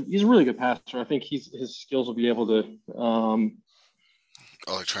 He's a really good passer. I think his skills will be able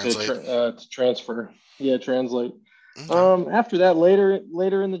Oh, like translate. to transfer. Yeah, translate. Okay. After that,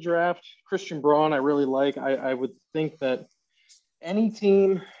 later in the draft, Christian Braun, I really like. I would think that any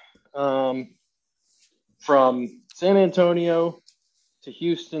team um, from San Antonio to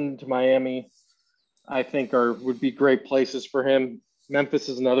Houston to Miami, I think would be great places for him. Memphis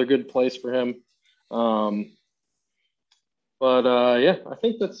is another good place for him. Um, but yeah, I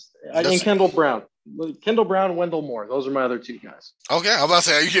think and That's Kendall Brown and Wendell Moore. Those are my other two guys. okay. I'm about to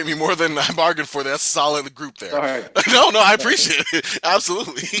say you gave me more than I bargained for. That's a solid group there. All right. No, I appreciate it.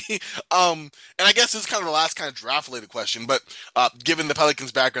 Absolutely. And I guess this is kind of the last kind of draft related question, but given the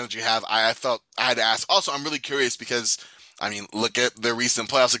Pelicans background that you have, I felt I had to ask. Also, I'm really curious because I mean, look at their recent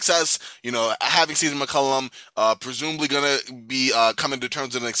playoff success. Having Stephen McCollum, presumably going to be coming to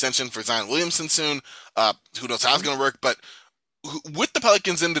terms with an extension for Zion Williamson soon. Who knows how it's going to work, but with the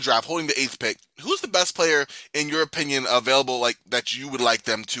Pelicans in the draft, holding the eighth pick, who's the best player in your opinion available, like that you would like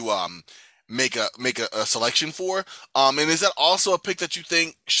them to make a selection for? And is that also a pick that you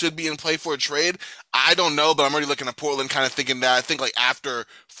think should be in play for a trade? I don't know, but I'm already looking at Portland, kind of thinking that I think like after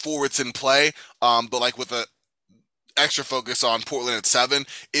forwards in play, but like with a extra focus on Portland at 7.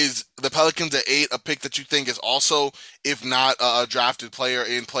 Is the Pelicans at 8 a pick that you think is also, if not a drafted player,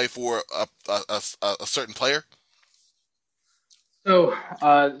 in play for a certain player? So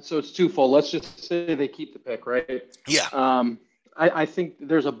it's twofold. Let's just say they keep the pick, right? Yeah. Um, I think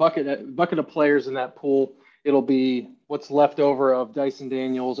there's a bucket of players in that pool. It'll be what's left over of Dyson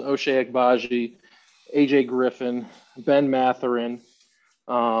Daniels, O'Shea Agbaji, AJ Griffin, Ben Matherin.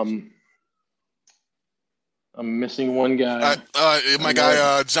 Um, I'm missing one guy. My I know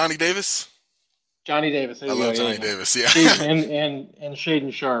guy, it. Johnny Davis. Johnny Davis. There I you go. love Yeah, Johnny yeah. Davis. Yeah. And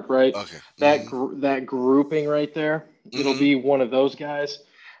Shaden Sharp, right? Okay. That grouping right there. It'll Hmm. be one of those guys.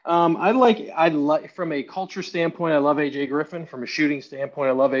 I like from a culture standpoint, I love AJ Griffin. From a shooting standpoint,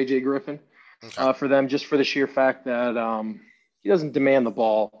 I love AJ Griffin. Okay. For them, just for the sheer fact that he doesn't demand the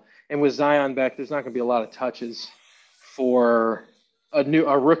ball, and with Zion back, there's not going to be a lot of touches for a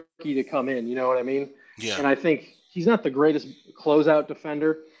rookie to come in. You know what I mean? Yeah. And I think he's not the greatest closeout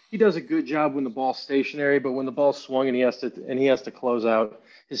defender. He does a good job when the ball's stationary, but when the ball's swung and he has to close out,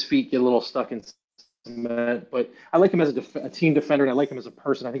 his feet get a little stuck in cement. But I like him as a team defender, and I like him as a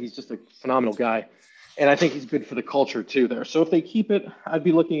person. I think he's just a phenomenal guy, and I think he's good for the culture too there. So if they keep it, I'd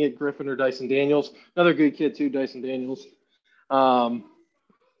be looking at Griffin or Dyson Daniels. Another good kid too, Dyson Daniels. Um,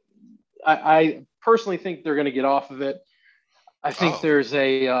 I personally think they're going to get off of it. I think Oh. there's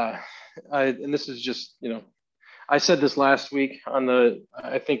and this is just, I said this last week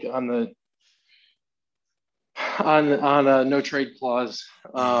I think on a no trade clause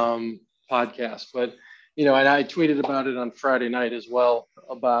Mhm. podcast, but and I tweeted about it on Friday night as well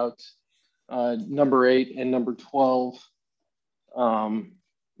about number 8 and number 12. Um,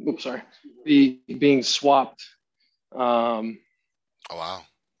 oops, sorry, being swapped um, Oh wow.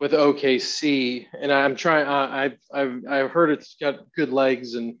 with OKC, and I'm trying. I've heard it's got good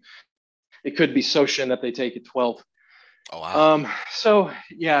legs, and it could be Sochan that they take at 12. Oh wow. So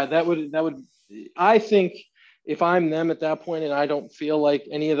yeah, that would. I think if I'm them at that point, and I don't feel like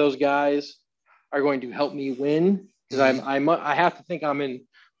any of those guys are going to help me win, because Hmm. I have to think I'm in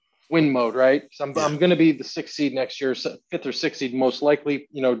win mode, right? Because Yeah. I'm going to be the 6th seed next year, 5th or 6th seed most likely,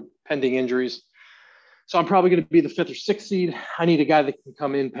 pending injuries. So I'm probably going to be the 5th or 6th seed. I need a guy that can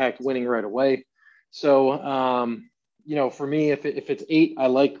come impact winning right away. So for me, if it's 8, I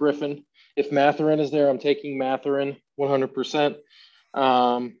like Griffin. If Matherin is there, I'm taking Matherin 100%.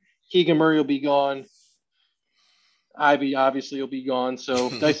 Keegan Murray will be gone. Ivy obviously will be gone. So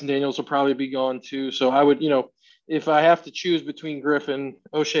Dyson Daniels will probably be gone too. So I would, if I have to choose between Griffin,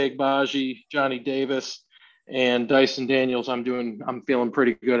 O'Shea Agbaji, Johnny Davis, and Dyson Daniels, I'm feeling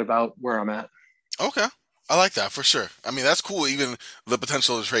pretty good about where I'm at. Okay. I like that for sure. I mean, that's cool, even the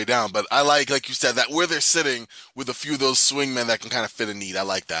potential to trade down. But I like you said, that where they're sitting with a few of those swing men that can kind of fit a need. I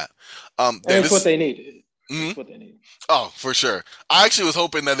like that. And Dan, it's what this. they need. Mhm. It's what they need. Oh, for sure. I actually was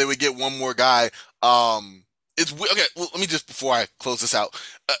hoping that they would get one more guy. Okay. Well, let me just before I close this out,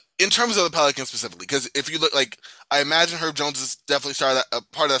 in terms of the Pelicans specifically, because if you look, like, I imagine Herb Jones is definitely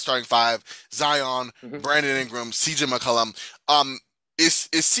part of that starting five. Zion, Mm-hmm. Brandon Ingram, CJ McCollum. Um, is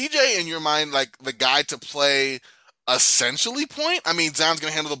CJ in your mind like the guy to play essentially point? I mean, Zion's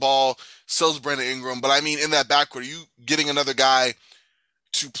gonna handle the ball, so's Brandon Ingram, but I mean, in that backcourt, are you getting another guy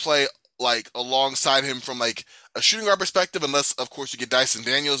to play like alongside him from like a shooting guard perspective, unless of course you get Dyson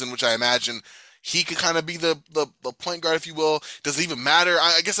Daniels, in which I imagine he could kind of be the point guard, if you will. Does it even matter?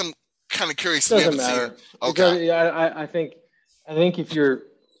 I guess I'm kind of curious. We Doesn't haven't seen. matter. Okay. I think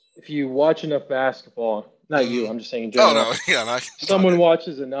if you watch enough basketball, not you, Hmm. I'm just saying in Oh general, no, yeah, no, it's all someone good.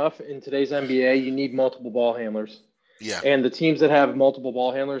 watches enough in today's NBA, you need multiple ball handlers. Yeah, And the teams that have multiple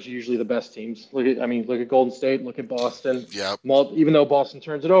ball handlers are usually the best teams. Look at Golden State, look at Boston. yeah. Even though Boston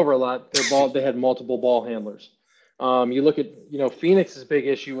turns it over a lot, they had multiple ball handlers. You look at Phoenix's big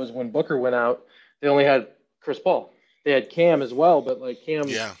issue was when Booker went out, they only had Chris Paul. They had Cam as well, but like Cam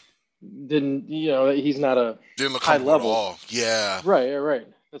Yeah. didn't, he's not a Didn't look high comfortable at level. all. Yeah. Right, right.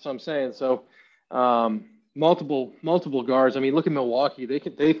 That's what I'm saying. So, multiple guards. I mean, look at Milwaukee.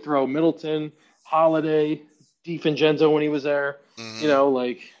 They throw Middleton, Holiday, DiVincenzo when he was there. Hmm.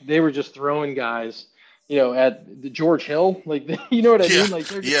 Like they were just throwing guys. At the George Hill, like you know what I Yeah. mean. Like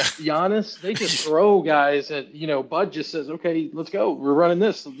they're Yeah. Giannis. They just throw guys at. Bud just says, "Okay, let's go. We're running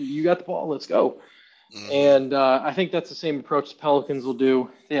this. You got the ball. Let's go." Hmm. And I think that's the same approach the Pelicans will do.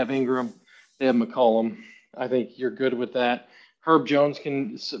 They have Ingram, they have McCollum. I think you're good with that. Herb Jones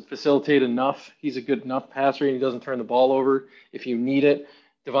can facilitate enough. He's a good enough passer, and he doesn't turn the ball over if you need it.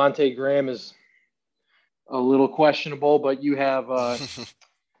 Devonte Graham is a little questionable, but you have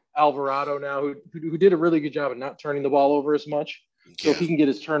Alvarado now, who did a really good job of not turning the ball over as much. So if Yeah. he can get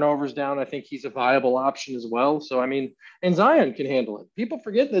his turnovers down, I think he's a viable option as well. So I mean, and Zion can handle it. People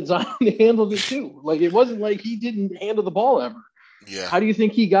forget that Zion handled it too. Like it wasn't like he didn't handle the ball ever. Yeah. How do you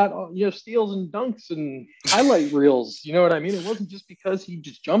think he got steals and dunks and highlight reels? You know what I mean? It wasn't just because he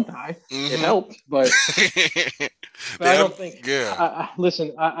just jumped high. It Mm-hmm. helped, but I don't think. Yeah.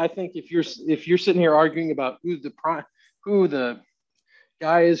 Listen, I think if you're sitting here arguing about who the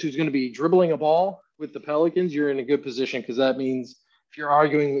guy is who's going to be dribbling a ball with the Pelicans, you're in a good position because that means if you're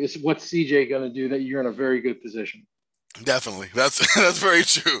arguing is what's CJ going to do, that you're in a very good position. Definitely. That's very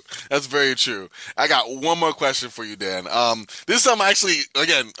true. That's very true. I got one more question for you, Dan. This is something actually,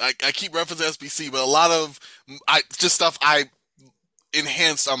 again, I keep referencing SBC, but a lot of just stuff I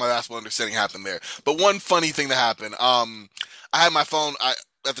enhanced on my basketball understanding happened there. But one funny thing that happened, I had my phone.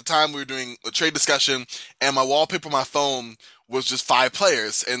 At the time we were doing a trade discussion, and my wallpaper on my phone was just 5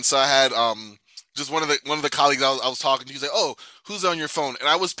 players, and so I had just one of the colleagues I was talking to. He's like, "Oh, who's on your phone?" And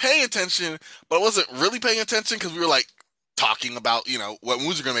I was paying attention, but I wasn't really paying attention because we were like talking about what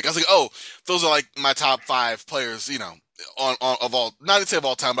moves we're gonna make. I was like, "Oh, those are like my top 5 players," on of all, not to say of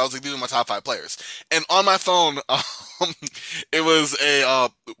all time, but I was like, these are my top 5 players. And on my phone, it was a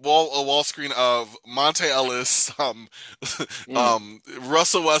wall screen of Monte Ellis, Mm,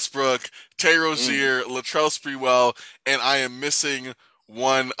 Russell Westbrook, Terry mm. Rozier, Latrell Sprewell, and I am missing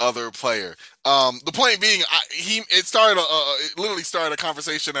one other player. The point being, it literally started a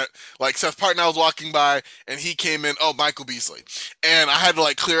conversation at like Seth Partnow was walking by, and he came in. Oh, Michael Beasley, and I had to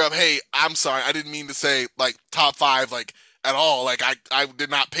like clear up. Hey, I'm sorry, I didn't mean to say like top 5 like at all. Like I did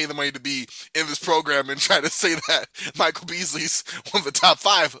not pay the money to be in this program and try to say that Michael Beasley's one of the top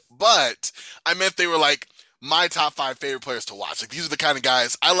 5, but I meant they were like my top 5 favorite players to watch. Like these are the kind of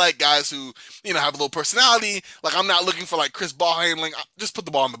guys I like, guys who have a little personality. Like I'm not looking for like Chris ball handling. Just put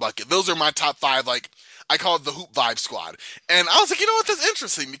the ball in the bucket. Those are my top 5. Like I call it the hoop vibe squad. And I was like, you know what? That's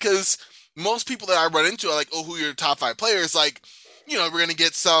interesting because most people that I run into are like, oh, who are your top 5 players? Like, we're gonna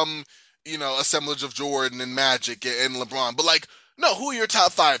get some, assemblage of Jordan and Magic and LeBron, but like, no, who are your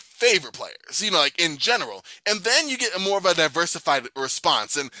top 5 favorite players? Like in general, and then you get more of a diversified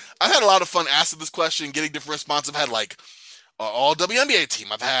response. And I've had a lot of fun asking this question, getting different responses. I've had like all WNBA team.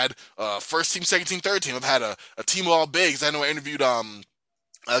 I've had first team, second team, third team. I've had a team of all bigs. I know I interviewed a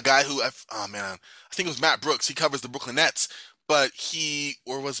guy who oh man, I think it was Matt Brooks. He covers the Brooklyn Nets, but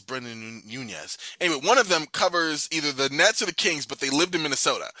or was Brendan Nunez? Anyway, one of them covers either the Nets or the Kings, but they lived in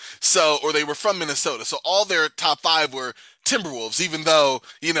Minnesota, or they were from Minnesota. So all their top 5 were Timberwolves, even though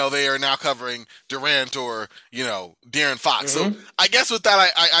they are now covering Durant or De'Aaron Fox. So Mm-hmm. I guess with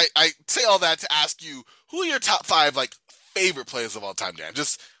that, I say all that to ask you, who are your top 5 like favorite players of all time, Dan?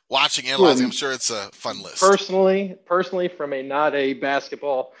 Just watching, analyzing. I'm Well, sure it's a fun list. personally, from a not a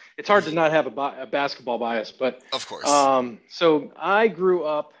basketball, it's hard to Mhm. not have a basketball bias. But Of course. so I grew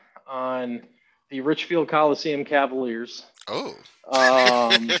up on the Richfield Coliseum Cavaliers. Oh.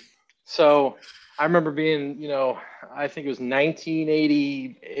 Um, so I remember being, I think it was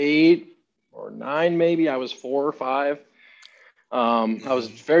 1988 or nine, maybe. I was 4 or 5. I was a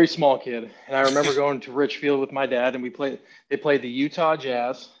Mhm. very small kid, and I remember going to Richfield with my dad, and we played. They played the Utah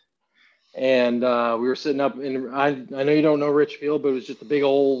Jazz, and we were sitting up in. I know you don't know Richfield, but it was just a big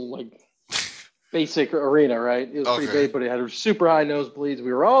old like basic arena, right? It was pretty Okay. big, but it had super high nosebleeds.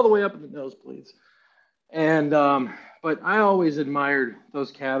 We were all the way up in the nosebleeds, and but I always admired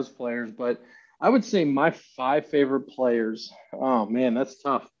those Cavs players. But I would say my 5 favorite players. Oh man, that's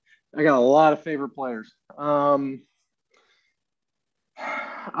tough. I got a lot of favorite players.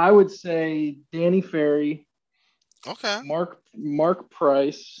 I would say Danny Ferry, Okay. Mark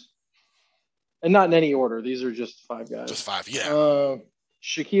Price, and not in any order. These are just 5 guys. Just 5. Yeah. Uh,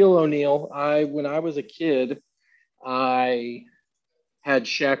 Shaquille O'Neal. When I was a kid, I had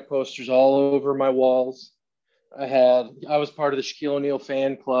Shaq posters all over my walls. I was part of the Shaquille O'Neal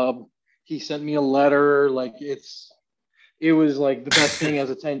fan club. He sent me a letter. It was like the best thing as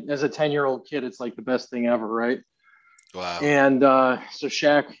a 10-year-old kid. It's like the best thing ever, right? Wow. And so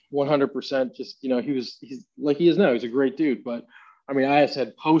Shaq, 100%, just he's like he is now. He's a great dude, but I mean, I just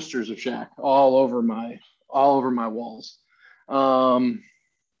had posters of Shaq all over my walls. Um,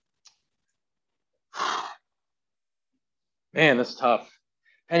 Man, that's tough.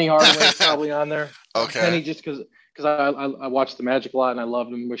 Penny Hardaway's probably on there. Okay. Penny, just because I watched the Magic a lot and I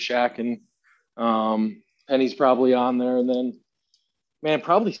loved him with Shaq, and Penny's probably on there, and then man,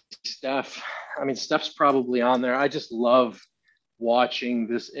 probably Steph. I mean, Steph's probably on there. I just love watching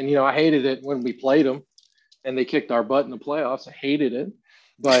this, and I hated it when we played them and they kicked our butt in the playoffs. I hated it,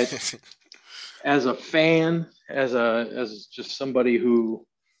 but as a fan, as just somebody who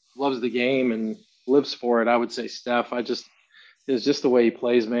loves the game and lives for it, I would say Steph. It's just the way he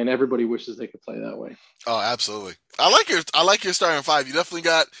plays, man. Everybody wishes they could play that way. Oh, absolutely. I like your starting five. You definitely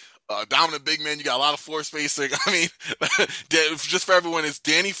got dominant big man. You got a lot of floor spacing. I mean, just for everyone, it's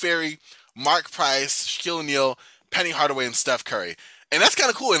Danny Ferry, Mark Price, Shaquille O'Neal, Penny Hardaway, and Steph Curry. And that's kind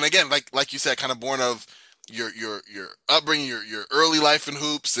of cool. And again, like you said, kind of born of your upbringing, your early life in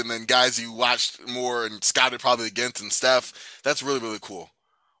hoops, and then guys you watched more and scouted probably against and Steph. That's really really cool.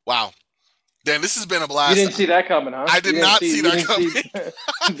 Wow. Dan, this has been a You blast. didn't see that coming, huh? I did not see that coming.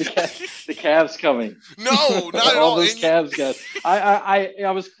 The Cavs coming. No, not at all all. those Cavs guys.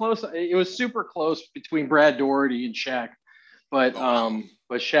 I was close. It was super close between Brad Doherty and Shaq, but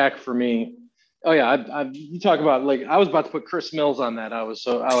but Shaq for me. Oh yeah, you talk about like I was about to put Chris Mills on that. I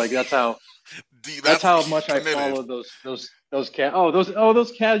like that's how much committed. I followed those Cavs. Those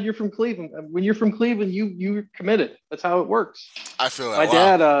Cavs. You're from Cleveland. When you're from Cleveland, you're committed. That's how it works. I feel that. My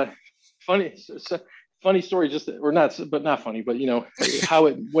dad. Funny story, just or not, but not funny. But you know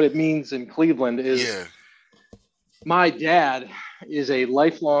what it means in Cleveland is. My dad is a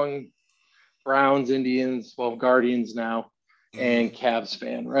lifelong Browns, Indians, Guardians now, and Cavs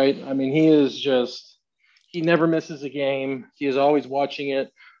fan. Right? I mean, he never misses a game. He is always watching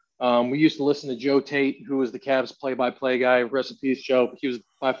it. We used to listen to Joe Tate, who was the Cavs play-by-play guy. Rest in peace, Joe. He was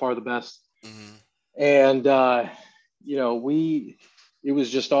by far the best. Mm-hmm. And it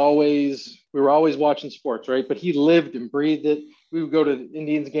was just always, we were always watching sports, right? But he lived and breathed it. We would go to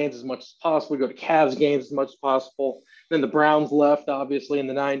Indians games as much as possible. We go to Cavs games as much as possible. Then the Browns left, obviously, in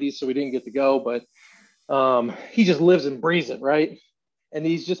the 90s, so we didn't get to go. But he just lives and breathes it, right? And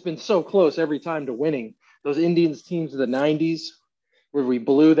he's just been so close every time to winning. Those Indians teams of the 90s, where we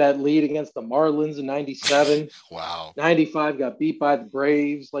blew that lead against the Marlins in 97. Wow. 95 got beat by the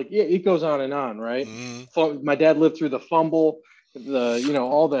Braves. Like, it goes on and on, right? Mm-hmm. My dad lived through the fumble.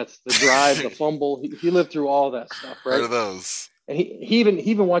 All that's the drive, the fumble. He lived through all that stuff, right? Heard of those? And he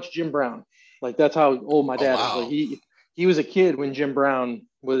even watched Jim Brown. Like that's how old my dad is. Like he was a kid when Jim Brown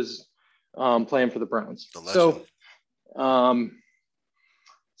was playing for the Browns. So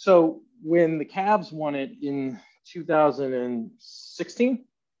when the Cavs won it in 2016,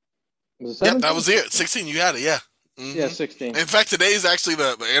 was it 17? Yep, that was it. 16, you had it, yeah. Mm-hmm. Yeah, 16. In fact, today is actually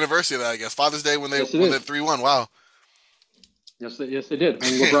the anniversary of that. I guess Father's Day when they 3-1. Wow. Yes, they did.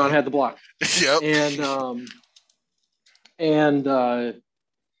 When LeBron had the block. Yep. And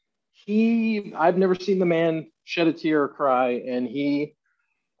I've never seen the man shed a tear or cry. And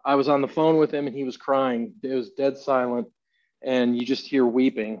I was on the phone with him and he was crying. It was dead silent. And you just hear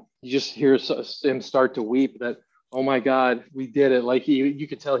weeping. You just hear him start to weep that, oh my God, we did it. Like you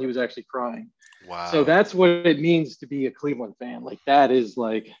could tell he was actually crying. Wow. So that's what it means to be a Cleveland fan. Like that is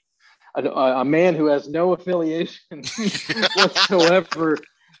like, a man who has no affiliation whatsoever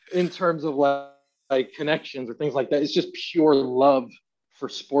in terms of like connections or things like that. It's just pure love for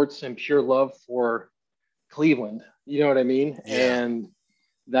sports and pure love for Cleveland. You know what I mean? Yeah. And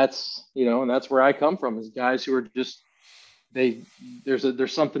that's where I come from, is guys who are just,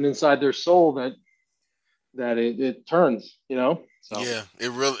 there's something inside their soul that it turns, So yeah, it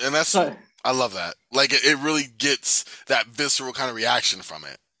really, and that's, I love that. Like it really gets that visceral kind of reaction from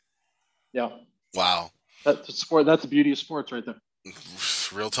it. Yeah. Wow. That's sport. That's the beauty of sports right there.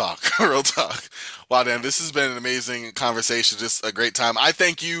 Real talk. Real talk. Wow, Dan, this has been an amazing conversation. Just a great time. I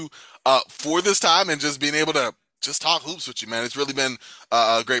thank you for this time and just being able to just talk hoops with you, man. It's really been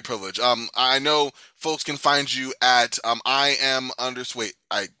a great privilege. I know folks can find you at I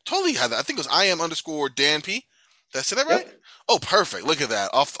totally had that. I think it was _Dan P. Did I say that right? Yep. Oh, perfect. Look at that.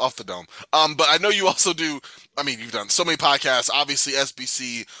 Off the dome. But I know you also do, you've done so many podcasts, obviously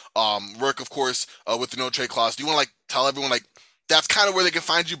SBC, work, of course, with the No Trade Clause. Do you want to tell everyone that's kind of where they can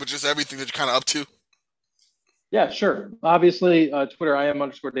find you, but just everything that you're kind of up to? Yeah, sure. Obviously, Twitter,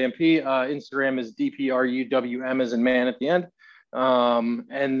 _Dan P. Instagram is DPRUWM as in man at the end.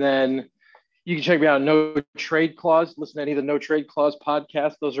 And then you can check me out on No Trade Clause. Listen to any of the No Trade Clause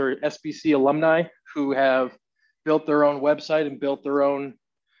podcasts. Those are SBC alumni who have built their own website and built their own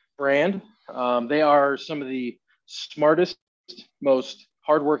brand. They are some of the smartest, most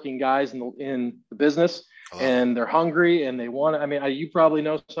hardworking guys in the business, and they're hungry and they want to. You probably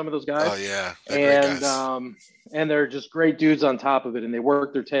know some of those guys. Oh yeah, and they're just great dudes on top of it, and they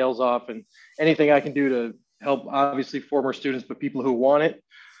work their tails off. And anything I can do to help, obviously, former students, but people who want it.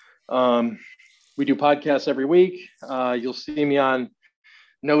 We do podcasts every week. You'll see me on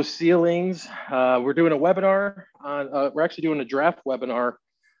No Ceilings. We're doing a webinar we're actually doing a draft webinar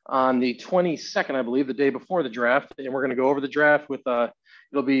on the 22nd, I believe, the day before the draft. And we're going to go over the draft with,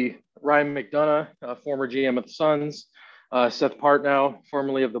 it'll be Ryan McDonough, former GM of the Suns, Seth Partnow,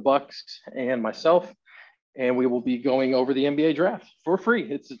 formerly of the Bucks, and myself. and we will be going over the NBA draft for free.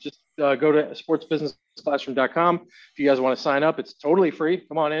 It's just go to sportsbusinessclassroom.com. If you guys want to sign up, it's totally free.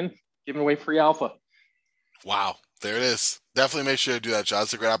 Come on in, giving away free alpha. Wow, there it is. Definitely make sure to do that, John.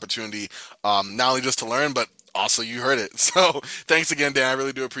 It's a great opportunity, not only just to learn, but also you heard it. So thanks again, Dan. I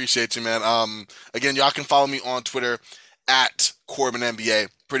really do appreciate you, man. Again, y'all can follow me on Twitter at Corbin NBA.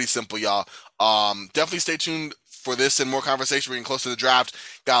 Pretty simple, y'all. Definitely stay tuned for this and more conversation. We're getting close to the draft.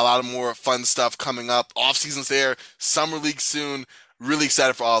 Got a lot of more fun stuff coming up. Off season's there. Summer league soon. Really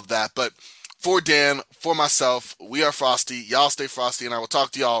excited for all of that. But for Dan, for myself, we are Frosty. Y'all stay frosty, and I will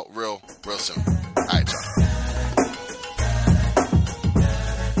talk to y'all real soon. All right, y'all.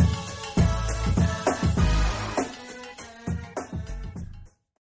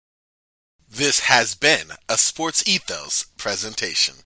 This has been a Sports Ethos presentation.